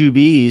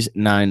Jujubees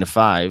 9 to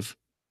 5.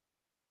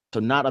 So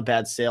not a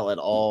bad sale at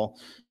all.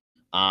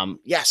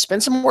 Yeah,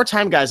 spend some more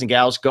time, guys and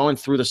gals, going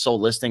through the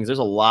sold listings. There's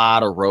a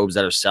lot of robes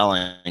that are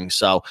selling.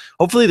 So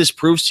hopefully this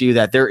proves to you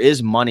that there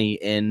is money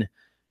in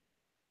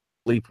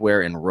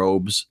sleepwear and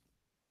robes.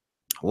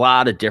 A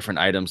lot of different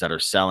items that are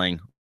selling,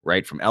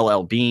 right? From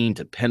LL Bean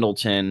to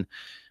Pendleton.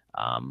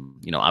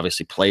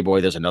 Obviously Playboy.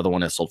 There's another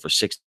one that sold for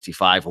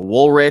 $65.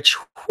 Woolrich.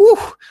 Whew,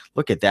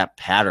 look at that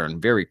pattern.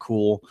 Very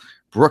cool.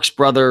 Brooks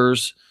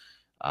Brothers.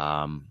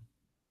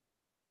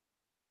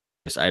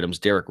 Items.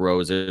 Derrick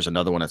Rose. There's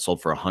another one that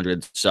sold for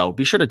 $100. So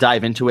be sure to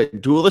dive into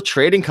it. Dula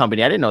Trading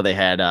Company. I didn't know they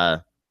had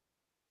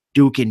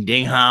Duke and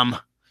Dingham.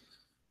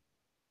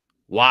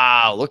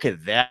 Wow, look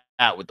at that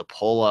with the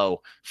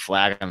polo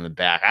flag on the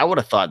back. I would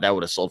have thought that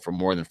would have sold for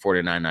more than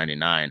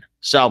 $49.99.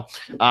 So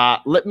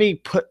let me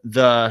put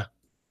the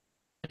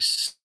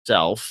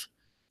self,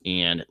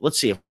 and let's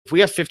see if we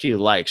have 50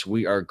 likes.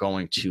 We are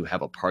going to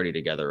have a party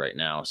together right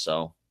now.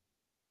 So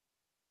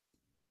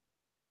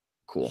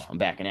cool. I'm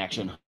back in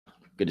action.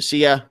 Good to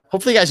see you.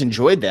 Hopefully you guys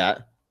enjoyed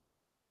that.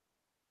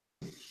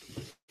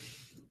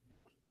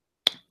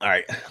 All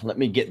right, let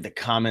me get the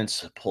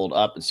comments pulled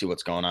up and see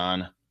what's going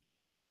on.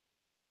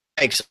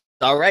 Thanks.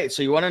 All right,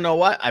 so you want to know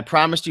what? I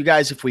promised you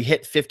guys if we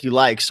hit 50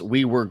 likes,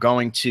 we were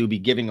going to be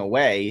giving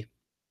away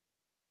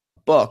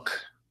a book.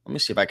 Let me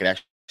see if I could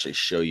actually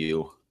show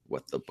you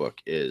what the book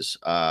is.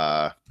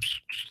 Well,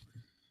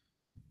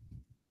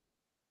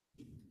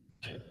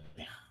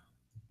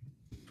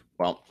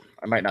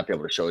 I might not be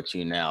able to show it to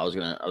you now. I was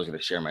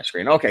gonna share my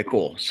screen. Okay,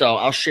 cool. So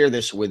I'll share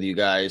this with you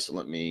guys.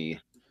 Let me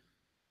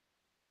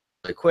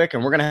really quick,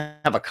 and we're gonna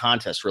have a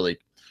contest really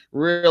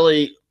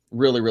quick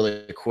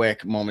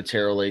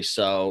momentarily.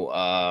 So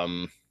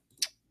okay,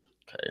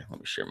 let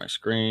me share my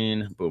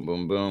screen. Boom,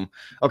 boom, boom.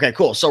 Okay,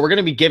 cool. So we're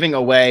gonna be giving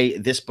away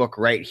this book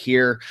right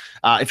here.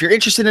 If you're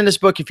interested in this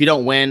book, if you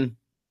don't win,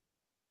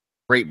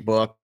 great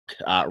book.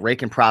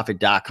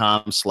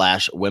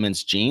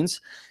 RaikenProfit.com/women's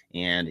jeans.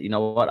 And you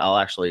know what? I'll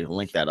actually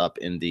link that up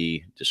in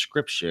the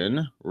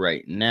description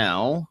right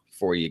now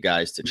for you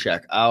guys to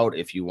check out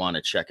if you want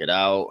to check it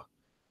out.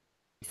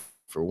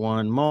 For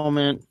one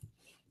moment.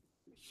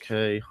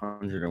 Okay,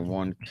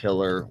 101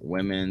 killer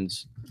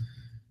women's.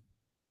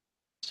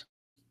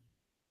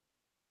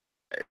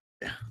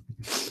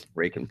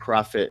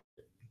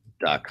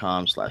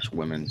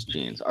 RaikenProfit.com/women's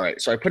jeans. All right,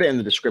 so I put it in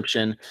the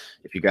description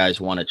if you guys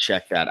want to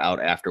check that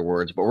out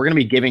afterwards. But we're going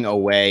to be giving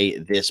away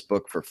this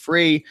book for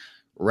free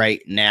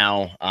right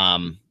now.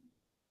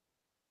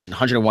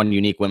 101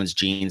 unique women's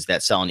jeans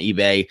that sell on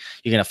eBay.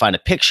 You're going to find a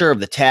picture of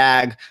the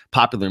tag,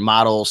 popular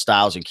models,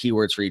 styles, and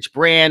keywords for each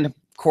brand.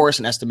 Of course,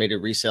 an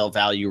estimated resale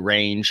value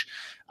range,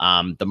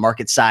 the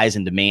market size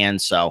and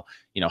demand. So,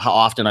 how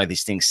often are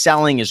these things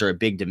selling? Is there a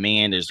big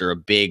demand? Is there a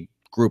big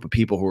group of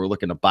people who are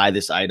looking to buy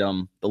this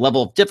item? The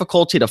level of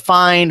difficulty to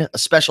find, a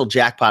special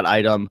jackpot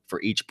item for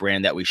each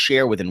brand that we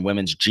share within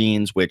women's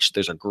jeans, which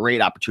there's a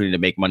great opportunity to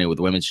make money with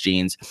women's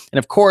jeans. And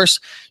of course,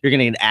 you're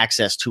going to get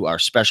access to our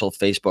special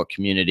Facebook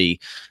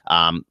community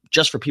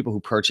just for people who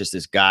purchase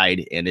this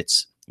guide. And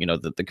it's, you know,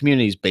 the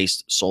community is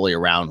based solely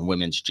around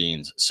women's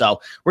jeans.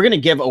 So we're going to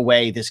give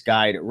away this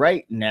guide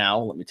right now.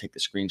 Let me take the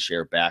screen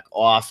share back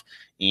off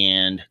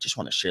and just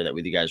want to share that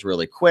with you guys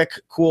really quick.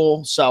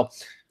 Cool. So,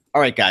 all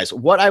right, guys,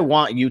 what I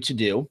want you to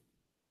do,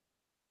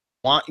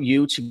 want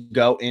you to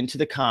go into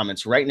the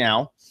comments right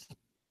now.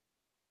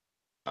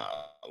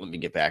 Let me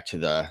get back to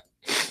the,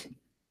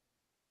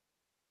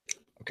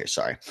 okay,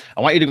 sorry.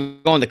 I want you to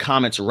go in the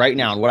comments right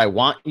now. And what I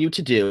want you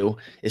to do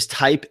is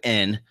type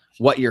in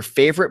what your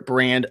favorite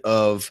brand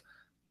of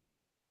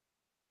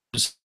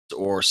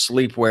or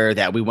sleepwear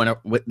that we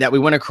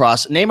went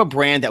across. Name a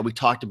brand that we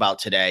talked about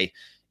today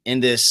in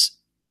this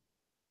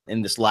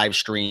live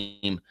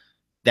stream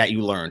that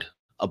you learned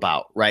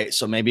about, right?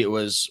 So maybe it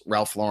was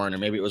Ralph Lauren or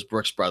maybe it was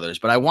Brooks Brothers,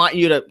 but I want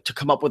you to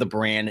come up with a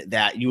brand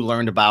that you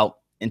learned about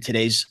in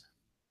today's,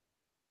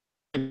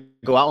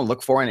 go out and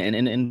look for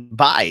and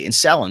buy and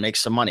sell and make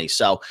some money.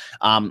 So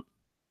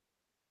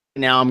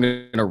now I'm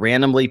going to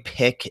randomly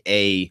pick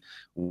a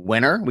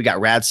winner. We got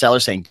Rad Seller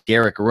saying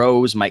Derek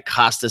Rose, Mike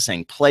Costa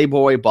saying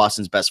Playboy,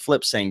 Boston's Best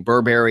Flip saying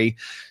Burberry.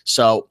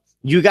 So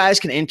you guys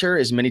can enter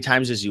as many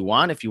times as you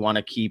want. If you want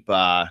to keep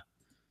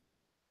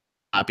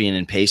copying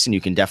and pasting,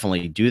 you can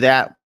definitely do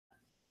that.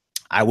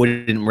 I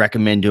wouldn't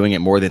recommend doing it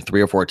more than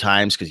 3 or 4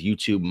 times because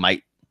YouTube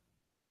might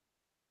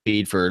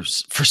feed for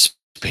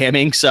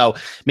spamming. So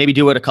maybe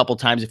do it a couple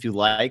times if you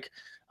like.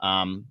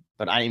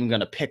 But I am going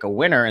to pick a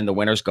winner, and the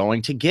winner's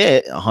going to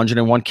get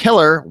 101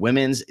 killer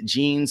women's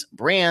jeans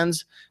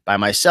brands by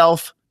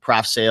myself,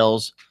 Prof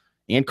Sales,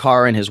 and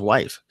Carr and his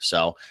wife.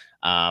 So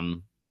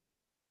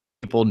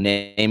people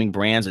naming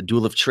brands, a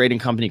Duluth Trading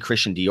Company,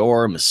 Christian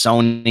Dior,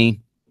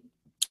 Missoni.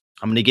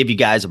 I'm going to give you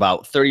guys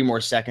about 30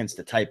 more seconds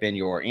to type in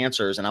your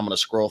answers, and I'm going to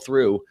scroll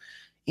through,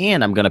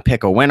 and I'm going to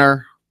pick a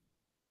winner.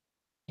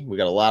 We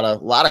got a lot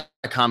of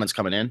comments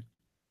coming in.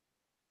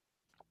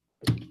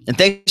 And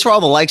thanks for all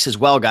the likes as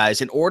well,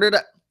 guys. In order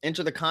to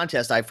enter the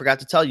contest, I forgot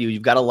to tell you,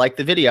 you've got to like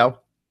the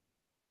video.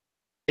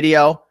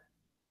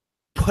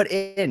 Put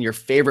in your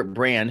favorite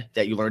brand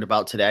that you learned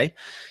about today,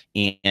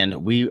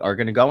 and we are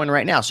going to go in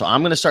right now. So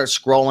I'm going to start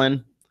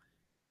scrolling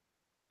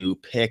to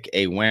pick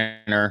a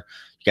winner.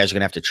 You guys are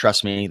going to have to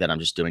trust me that I'm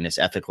just doing this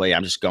ethically.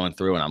 I'm just going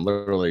through, and I'm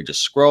literally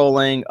just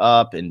scrolling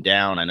up and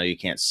down. I know you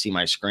can't see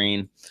my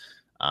screen.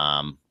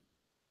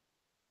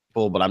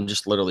 But I'm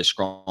just literally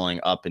scrolling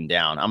up and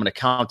down. I'm going to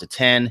count to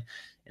 10,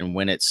 and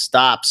when it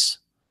stops,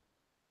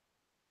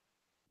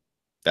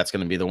 that's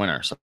going to be the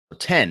winner. So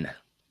 10,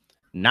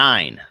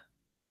 9,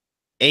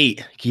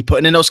 8. Keep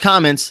putting in those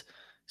comments.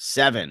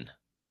 7,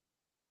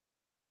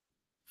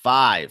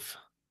 5,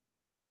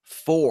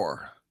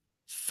 4,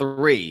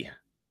 3,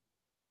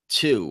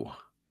 2,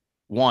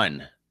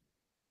 1.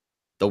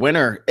 The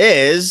winner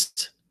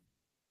is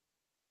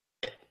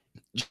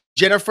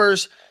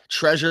Jennifer's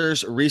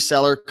Treasures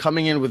Reseller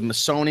coming in with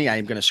Missoni. I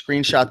am going to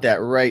screenshot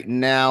that right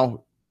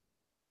now.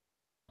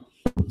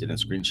 Didn't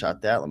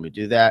screenshot that. Let me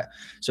do that.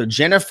 So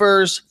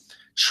Jennifer's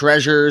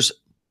Treasures.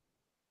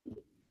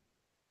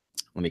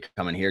 Let me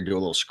come in here, do a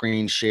little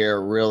screen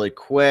share really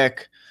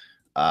quick.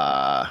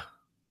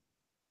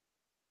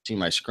 See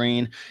my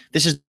screen.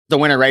 This is the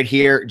winner right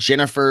here,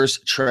 Jennifer's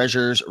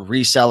Treasures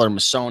Reseller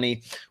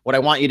Missoni. What I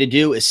want you to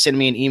do is send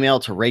me an email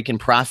to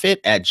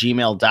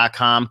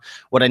raikenprofit@gmail.com.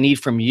 What I need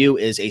from you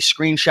is a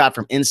screenshot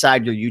from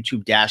inside your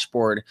YouTube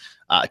dashboard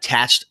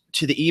attached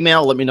to the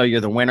email. Let me know you're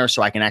the winner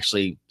so I can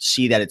actually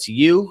see that it's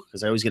you,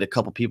 because I always get a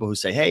couple people who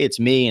say, hey, it's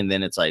me, and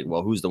then it's like,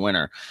 well, who's the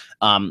winner?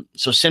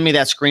 So send me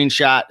that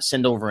screenshot,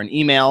 send over an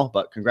email,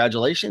 but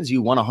congratulations,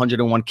 you won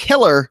 101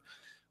 killer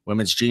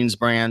women's jeans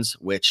brands,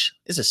 which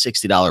is a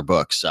 $60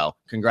 book. So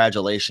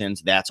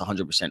congratulations. That's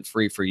 100%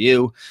 free for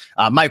you.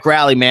 Mike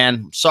Rally,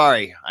 man,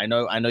 sorry. I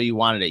know you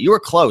wanted it. You were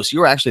close. You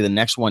were actually the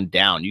next one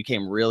down. You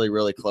came really,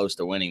 really close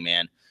to winning,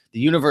 man. The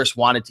universe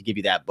wanted to give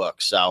you that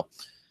book. So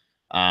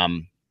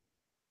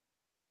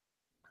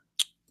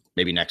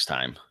maybe next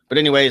time. But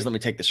anyways, let me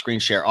take the screen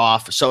share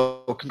off.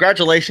 So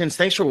congratulations.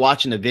 Thanks for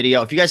watching the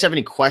video. If you guys have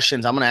any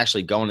questions, I'm going to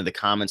actually go into the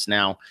comments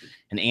now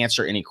and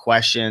answer any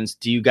questions.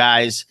 Do you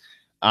guys...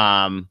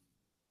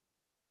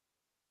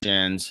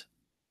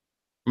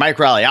 Mike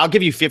Raleigh, I'll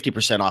give you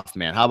 50% off,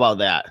 man. How about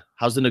that?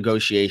 How's the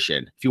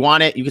negotiation? If you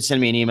want it, you can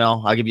send me an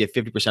email. I'll give you a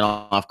 50%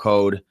 off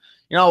code.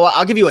 You know what?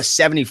 I'll give you a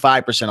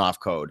 75% off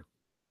code.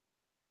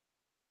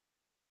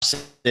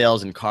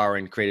 Sales and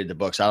Karin created the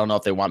books. I don't know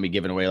if they want me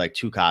giving away like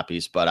 2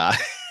 copies, but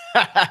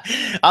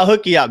I'll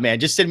hook you up, man.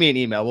 Just send me an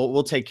email.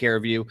 We'll take care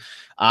of you.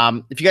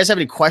 If you guys have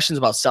any questions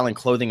about selling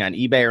clothing on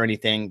eBay or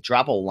anything,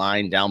 drop a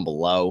line down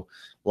below.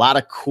 A lot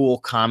of cool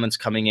comments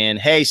coming in.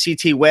 Hey,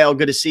 CT Whale,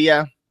 good to see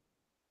you.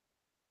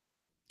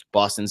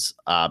 Boston's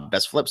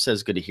Best Flip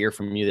says, good to hear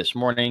from you this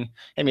morning.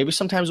 Hey, maybe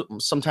sometime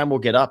we'll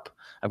get up.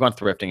 I've gone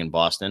thrifting in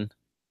Boston.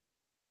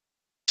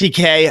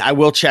 TK, I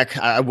will check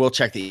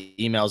the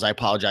emails. I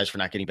apologize for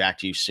not getting back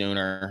to you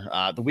sooner.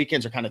 The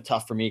weekends are kind of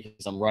tough for me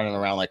because I'm running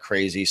around like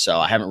crazy, so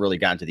I haven't really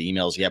gotten to the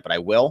emails yet, but I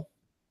will.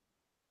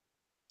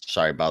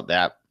 Sorry about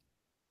that.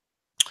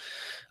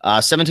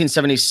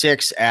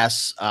 1776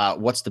 asks,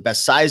 what's the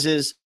best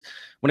sizes?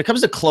 When it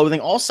comes to clothing,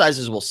 all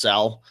sizes will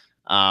sell.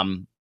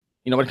 Um,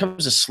 when it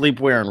comes to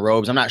sleepwear and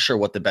robes, I'm not sure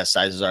what the best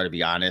sizes are, to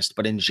be honest.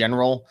 But in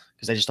general,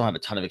 because I just don't have a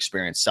ton of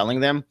experience selling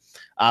them.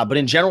 But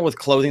in general, with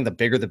clothing, the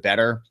bigger the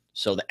better.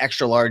 So the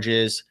extra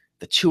larges,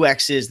 the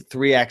 2Xs, the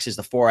 3Xs,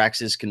 the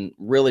 4Xs can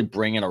really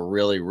bring in a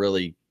really,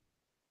 really,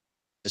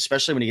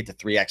 especially when you get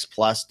to 3X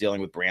plus,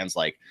 dealing with brands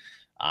like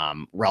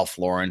Ralph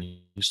Lauren.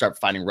 You start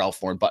finding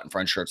Ralph Lauren button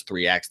front shirts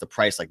 3X, the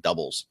price like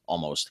doubles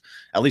almost,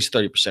 at least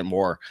 30%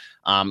 more.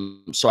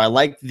 So I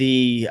like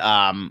the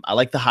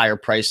higher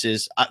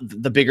prices.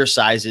 The bigger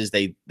sizes,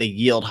 they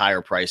yield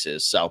higher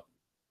prices. So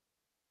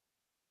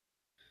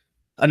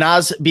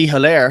Anaz B.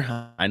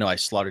 Hilaire, I know I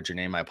slaughtered your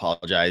name. I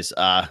apologize.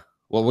 Well,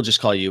 we'll just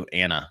call you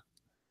Anna.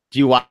 Do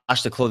you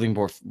wash the clothing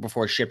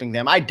before shipping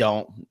them? I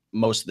don't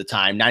most of the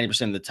time,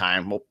 90% of the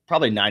time. Well,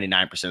 probably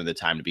 99% of the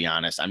time, to be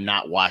honest. I'm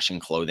not washing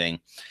clothing.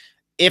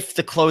 If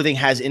the clothing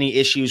has any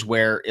issues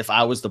where if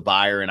I was the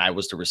buyer and I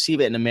was to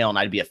receive it in the mail and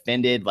I'd be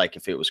offended, like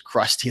if it was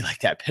crusty, like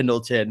that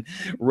Pendleton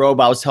robe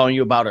I was telling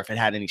you about, or if it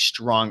had any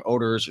strong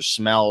odors or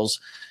smells,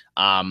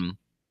 um,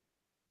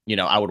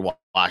 I would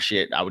wash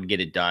it. I would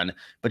get it done.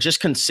 But just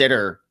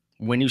consider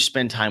when you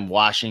spend time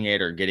washing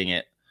it or getting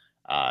it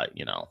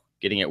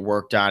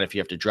worked on. If you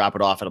have to drop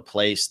it off at a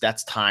place,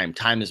 that's time.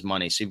 Time is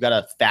money. So you've got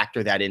to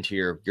factor that into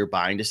your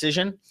buying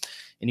decision,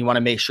 and you want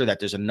to make sure that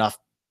there's enough,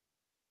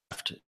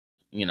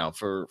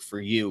 for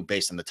you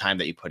based on the time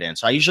that you put in.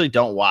 So I usually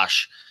don't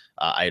wash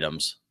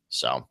items.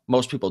 So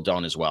most people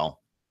don't as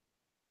well.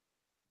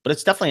 But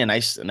it's definitely a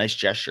nice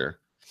gesture.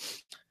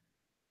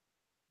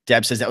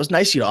 Deb says, that was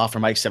nice of you to offer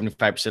Mike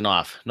 75%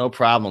 off. No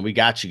problem. We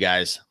got you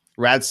guys.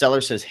 Rad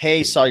Seller says,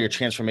 hey, saw your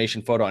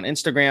transformation photo on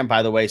Instagram.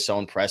 By the way, so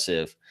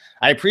impressive.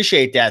 I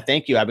appreciate that.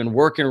 Thank you. I've been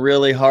working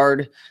really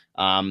hard,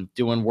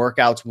 doing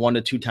workouts 1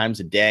 to 2 times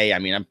a day. I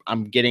mean,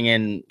 I'm getting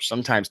in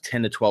sometimes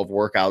 10 to 12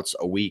 workouts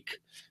a week.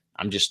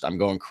 I'm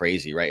going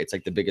crazy, right? It's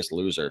like the Biggest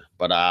Loser.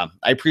 But I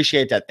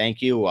appreciate that.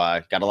 Thank you.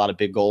 Got a lot of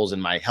big goals in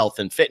my health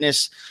and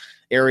fitness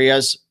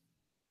areas.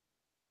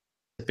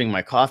 Sipping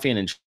my coffee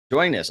and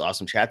enjoying this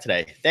awesome chat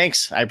today.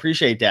 Thanks. I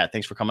appreciate that.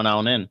 Thanks for coming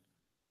on in.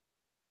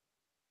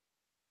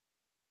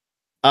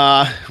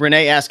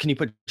 Renee asked, can you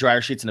put dryer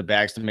sheets in the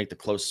bags to make the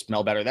clothes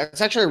smell better? That's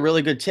actually a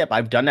really good tip.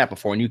 I've done that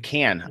before, and you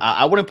can.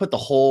 I wouldn't put the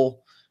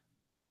whole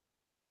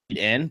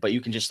in, but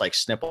you can just like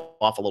snip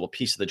off a little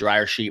piece of the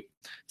dryer sheet,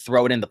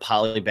 throw it in the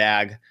poly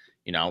bag.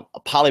 A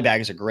poly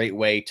bag is a great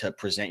way to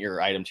present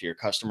your item to your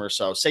customer.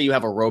 So say you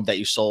have a robe that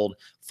you sold,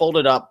 fold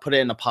it up, put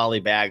it in a poly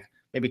bag,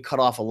 maybe cut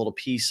off a little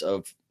piece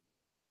of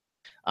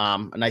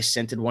a nice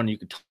scented one. You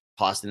could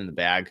toss it in the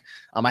bag.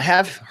 I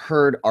have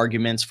heard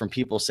arguments from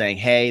people saying,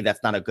 hey,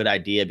 that's not a good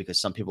idea because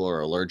some people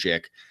are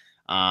allergic.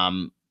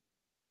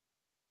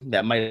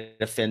 That might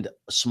offend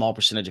a small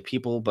percentage of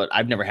people, but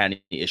I've never had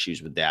any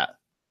issues with that.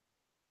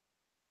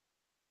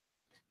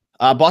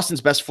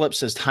 Boston's Best Flip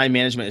says time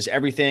management is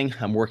everything.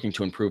 I'm working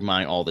to improve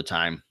mine all the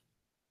time.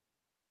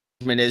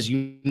 Is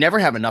you never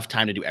have enough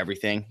time to do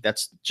everything.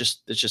 That's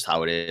just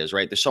how it is,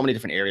 right? There's so many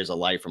different areas of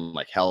life, from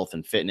like health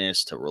and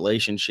fitness to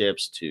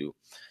relationships to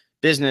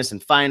business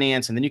and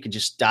finance. And then you can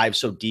just dive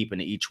so deep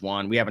into each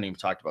one. We haven't even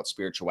talked about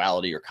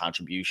spirituality or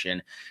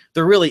contribution.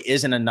 There really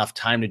isn't enough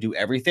time to do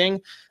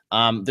everything.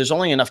 There's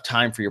only enough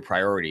time for your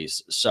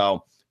priorities.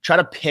 So try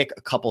to pick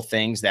a couple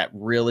things that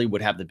really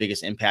would have the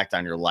biggest impact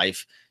on your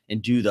life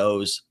and do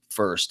those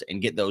first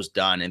and get those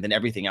done. And then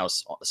everything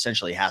else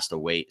essentially has to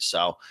wait.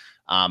 So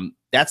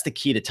that's the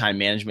key to time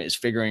management, is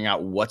figuring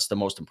out what's the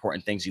most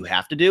important things you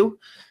have to do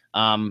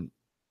that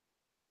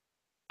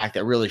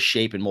really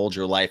shape and mold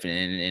your life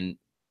and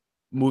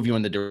move you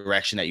in the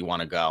direction that you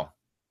want to go.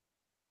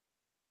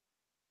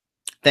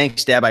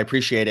 Thanks, Deb. I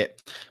appreciate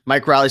it.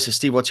 Mike Riley says,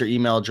 Steve, what's your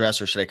email address,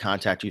 or should I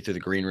contact you through the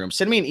green room?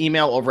 Send me an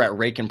email over at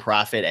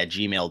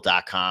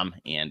raikenprofit@gmail.com,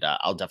 and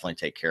I'll definitely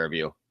take care of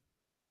you.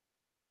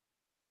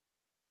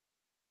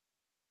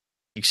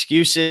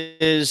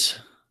 Excuses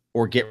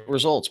or get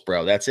results,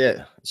 bro. That's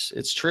it.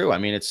 It's true. I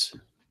mean,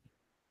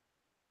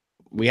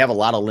 we have a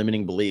lot of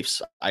limiting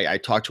beliefs. I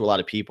talk to a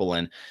lot of people,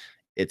 and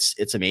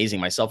it's amazing,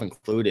 myself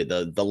included,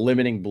 the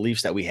limiting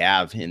beliefs that we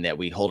have and that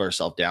we hold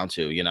ourselves down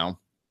to.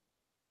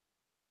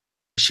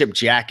 Ship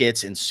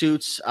jackets and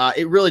suits.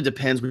 It really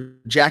depends.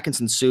 Jackets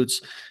and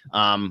suits,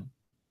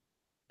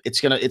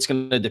 it's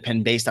gonna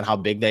depend based on how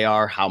big they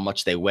are, how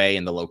much they weigh,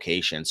 and the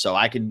location. So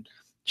I could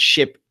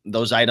ship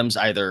those items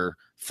either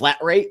flat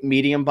rate,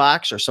 medium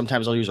box, or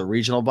sometimes I'll use a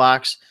regional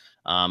box.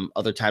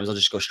 Other times I'll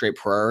just go straight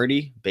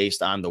priority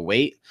based on the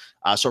weight.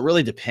 So it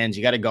really depends.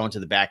 You got to go into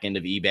the back end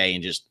of eBay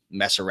and just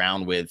mess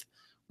around with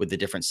the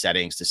different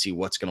settings to see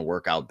what's going to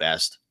work out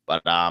best.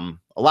 But a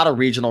lot of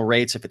regional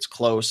rates if it's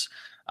close.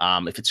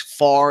 If it's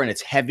far and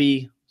it's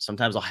heavy,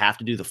 sometimes I'll have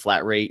to do the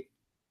flat rate.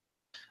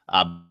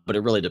 But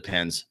it really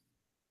depends.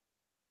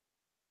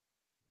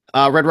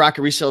 Red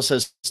Rocket Resale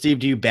says, Steve,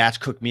 do you batch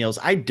cook meals?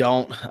 I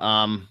don't.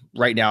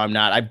 Right now, I'm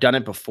not. I've done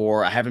it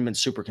before. I haven't been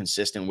super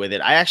consistent with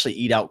it. I actually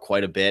eat out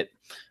quite a bit.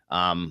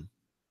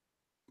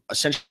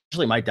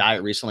 Essentially, my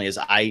diet recently is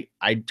I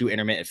do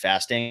intermittent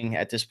fasting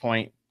at this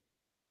point.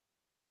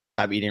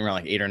 stop eating around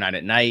like 8 or 9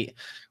 at night.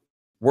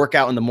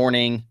 Workout in the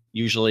morning,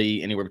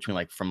 usually anywhere between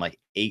like from like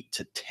 8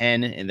 to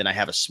 10. And then I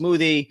have a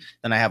smoothie.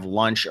 Then I have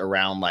lunch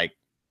around like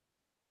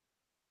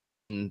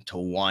to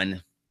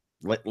 1.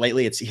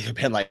 Lately, it's either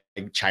been like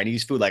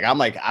Chinese food. I'm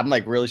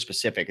like really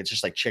specific. It's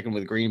just like chicken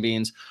with green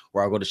beans,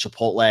 or I'll go to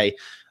Chipotle.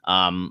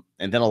 And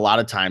then a lot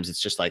of times it's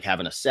just like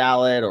having a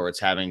salad, or it's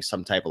having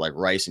some type of like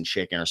rice and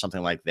chicken or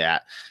something like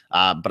that.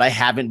 But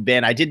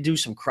I did do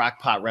some crock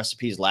pot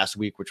recipes last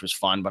week, which was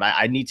fun, but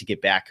I need to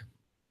get back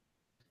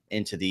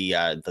into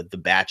the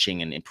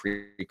batching and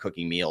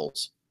pre-cooking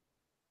meals.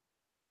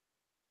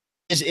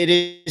 It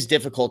is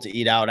difficult to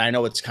eat out. I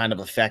know it's kind of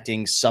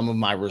affecting some of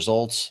my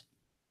results.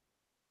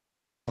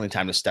 Only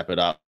time to step it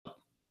up.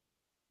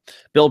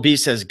 Bill B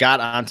says, got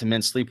onto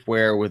men's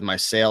sleepwear with my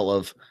sale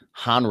of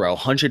Hanro,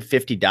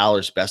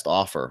 $150 best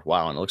offer.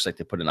 Wow. And it looks like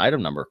they put an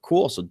item number.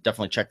 Cool. So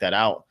definitely check that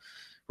out.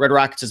 Red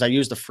Rocket says, I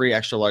use the free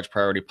extra large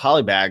priority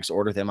poly bags,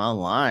 order them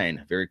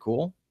online. Very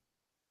cool.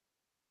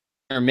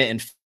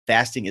 Intermittent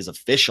fasting is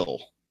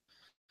official.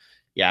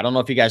 Yeah. I don't know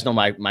if you guys know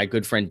my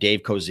good friend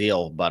Dave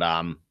Koziel, but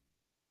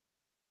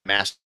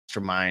mastermind.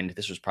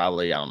 This was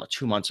probably, I don't know,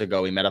 2 months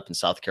ago. We met up in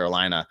South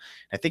Carolina.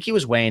 I think he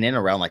was weighing in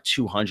around like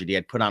 200. He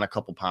had put on a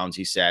couple pounds,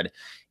 he said.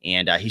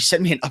 And he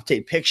sent me an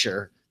update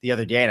picture the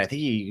other day. And I think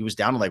he was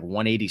down to like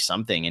 180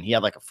 something. And he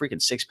had like a freaking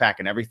 6-pack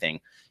and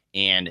everything.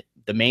 And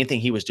the main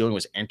thing he was doing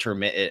was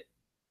intermittent.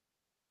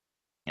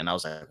 And I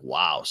was like,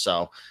 wow.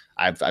 So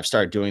I've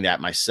started doing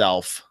that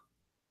myself.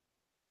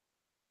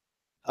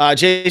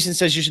 Jason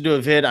says you should do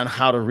a vid on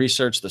how to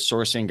research the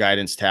sourcing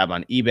guidance tab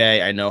on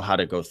eBay. I know how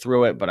to go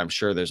through it, but I'm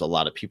sure there's a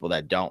lot of people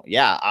that don't.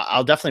 Yeah,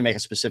 I'll definitely make a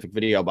specific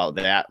video about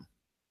that.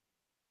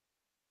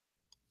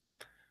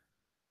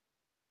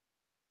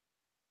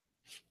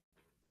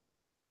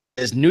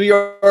 Is New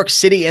York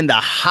City in the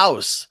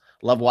house?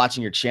 Love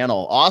watching your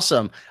channel.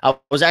 Awesome. I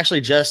was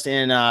actually just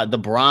in the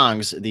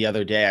Bronx the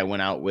other day. I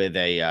went out with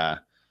a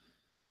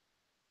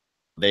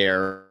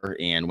there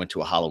and went to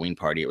a Halloween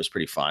party. It was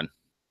pretty fun.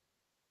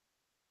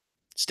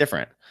 It's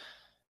different.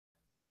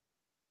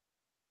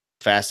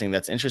 Fasting,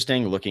 that's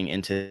interesting, looking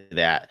into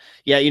that.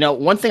 Yeah,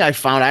 one thing I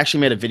found, I actually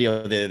made a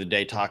video the other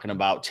day talking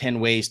about 10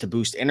 ways to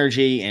boost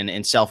energy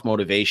and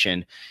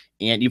self-motivation.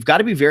 And you've got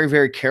to be very,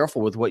 very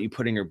careful with what you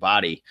put in your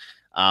body.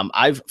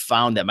 I've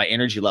found that my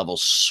energy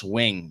levels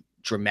swing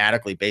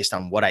dramatically based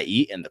on what I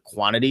eat and the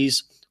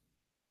quantities.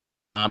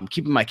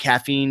 Keeping my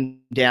caffeine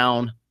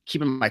down,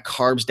 keeping my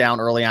carbs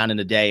down early on in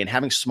the day, and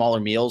having smaller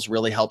meals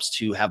really helps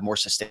to have more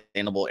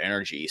sustainable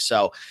energy.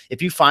 So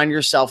if you find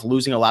yourself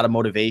losing a lot of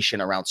motivation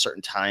around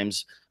certain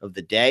times of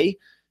the day,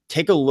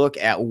 take a look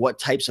at what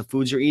types of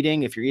foods you're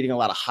eating. If you're eating a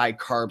lot of high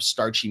carb,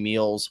 starchy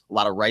meals, a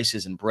lot of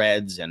rices and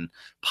breads and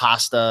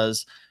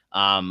pastas,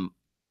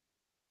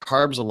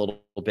 carbs a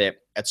little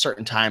bit at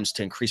certain times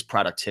to increase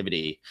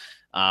productivity.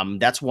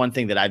 That's one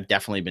thing that I've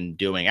definitely been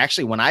doing.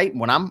 Actually, when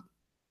I'm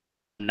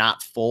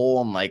not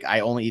full and like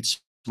I only eat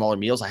smaller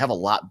meals, I have a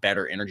lot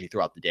better energy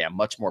throughout the day. I'm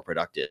much more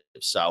productive.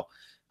 So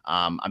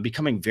I'm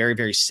becoming very,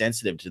 very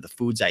sensitive to the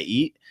foods I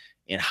eat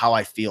and how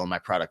I feel in my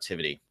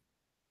productivity.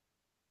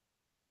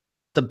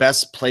 The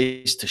best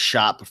place to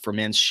shop for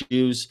men's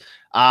shoes.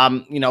 For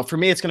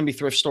me, it's going to be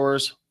thrift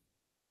stores,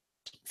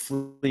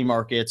 flea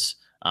markets.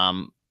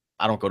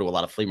 I don't go to a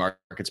lot of flea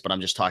markets, but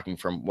I'm just talking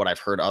from what I've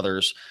heard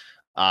others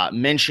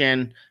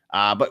mention.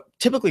 But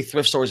typically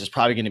thrift stores is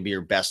probably going to be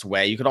your best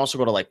way. You could also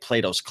go to like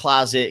Plato's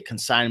Closet,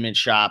 consignment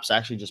shops. I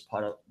actually just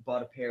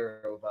bought a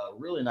pair of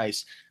really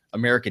nice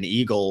American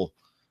Eagle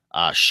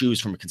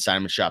shoes from a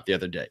consignment shop the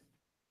other day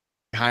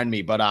behind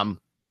me. But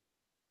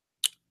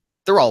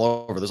they're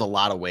all over. There's a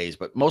lot of ways,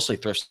 but mostly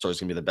thrift stores is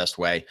going to be the best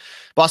way.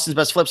 Boston's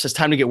Best Flip says,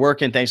 time to get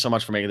working. Thanks so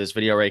much for making this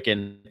video,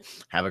 Raiken.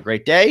 Have a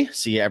great day.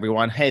 See you,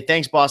 everyone. Hey,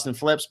 thanks, Boston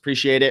Flips.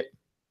 Appreciate it.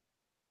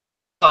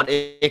 About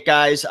it,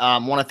 guys.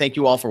 Want to thank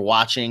you all for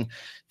watching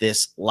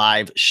this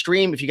live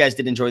stream. If you guys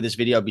did enjoy this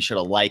video, be sure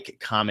to like,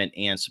 comment,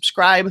 and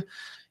subscribe.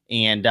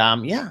 And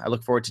yeah, I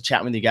look forward to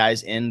chatting with you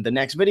guys in the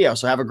next video.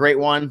 So have a great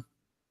one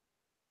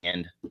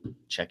and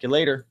check you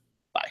later.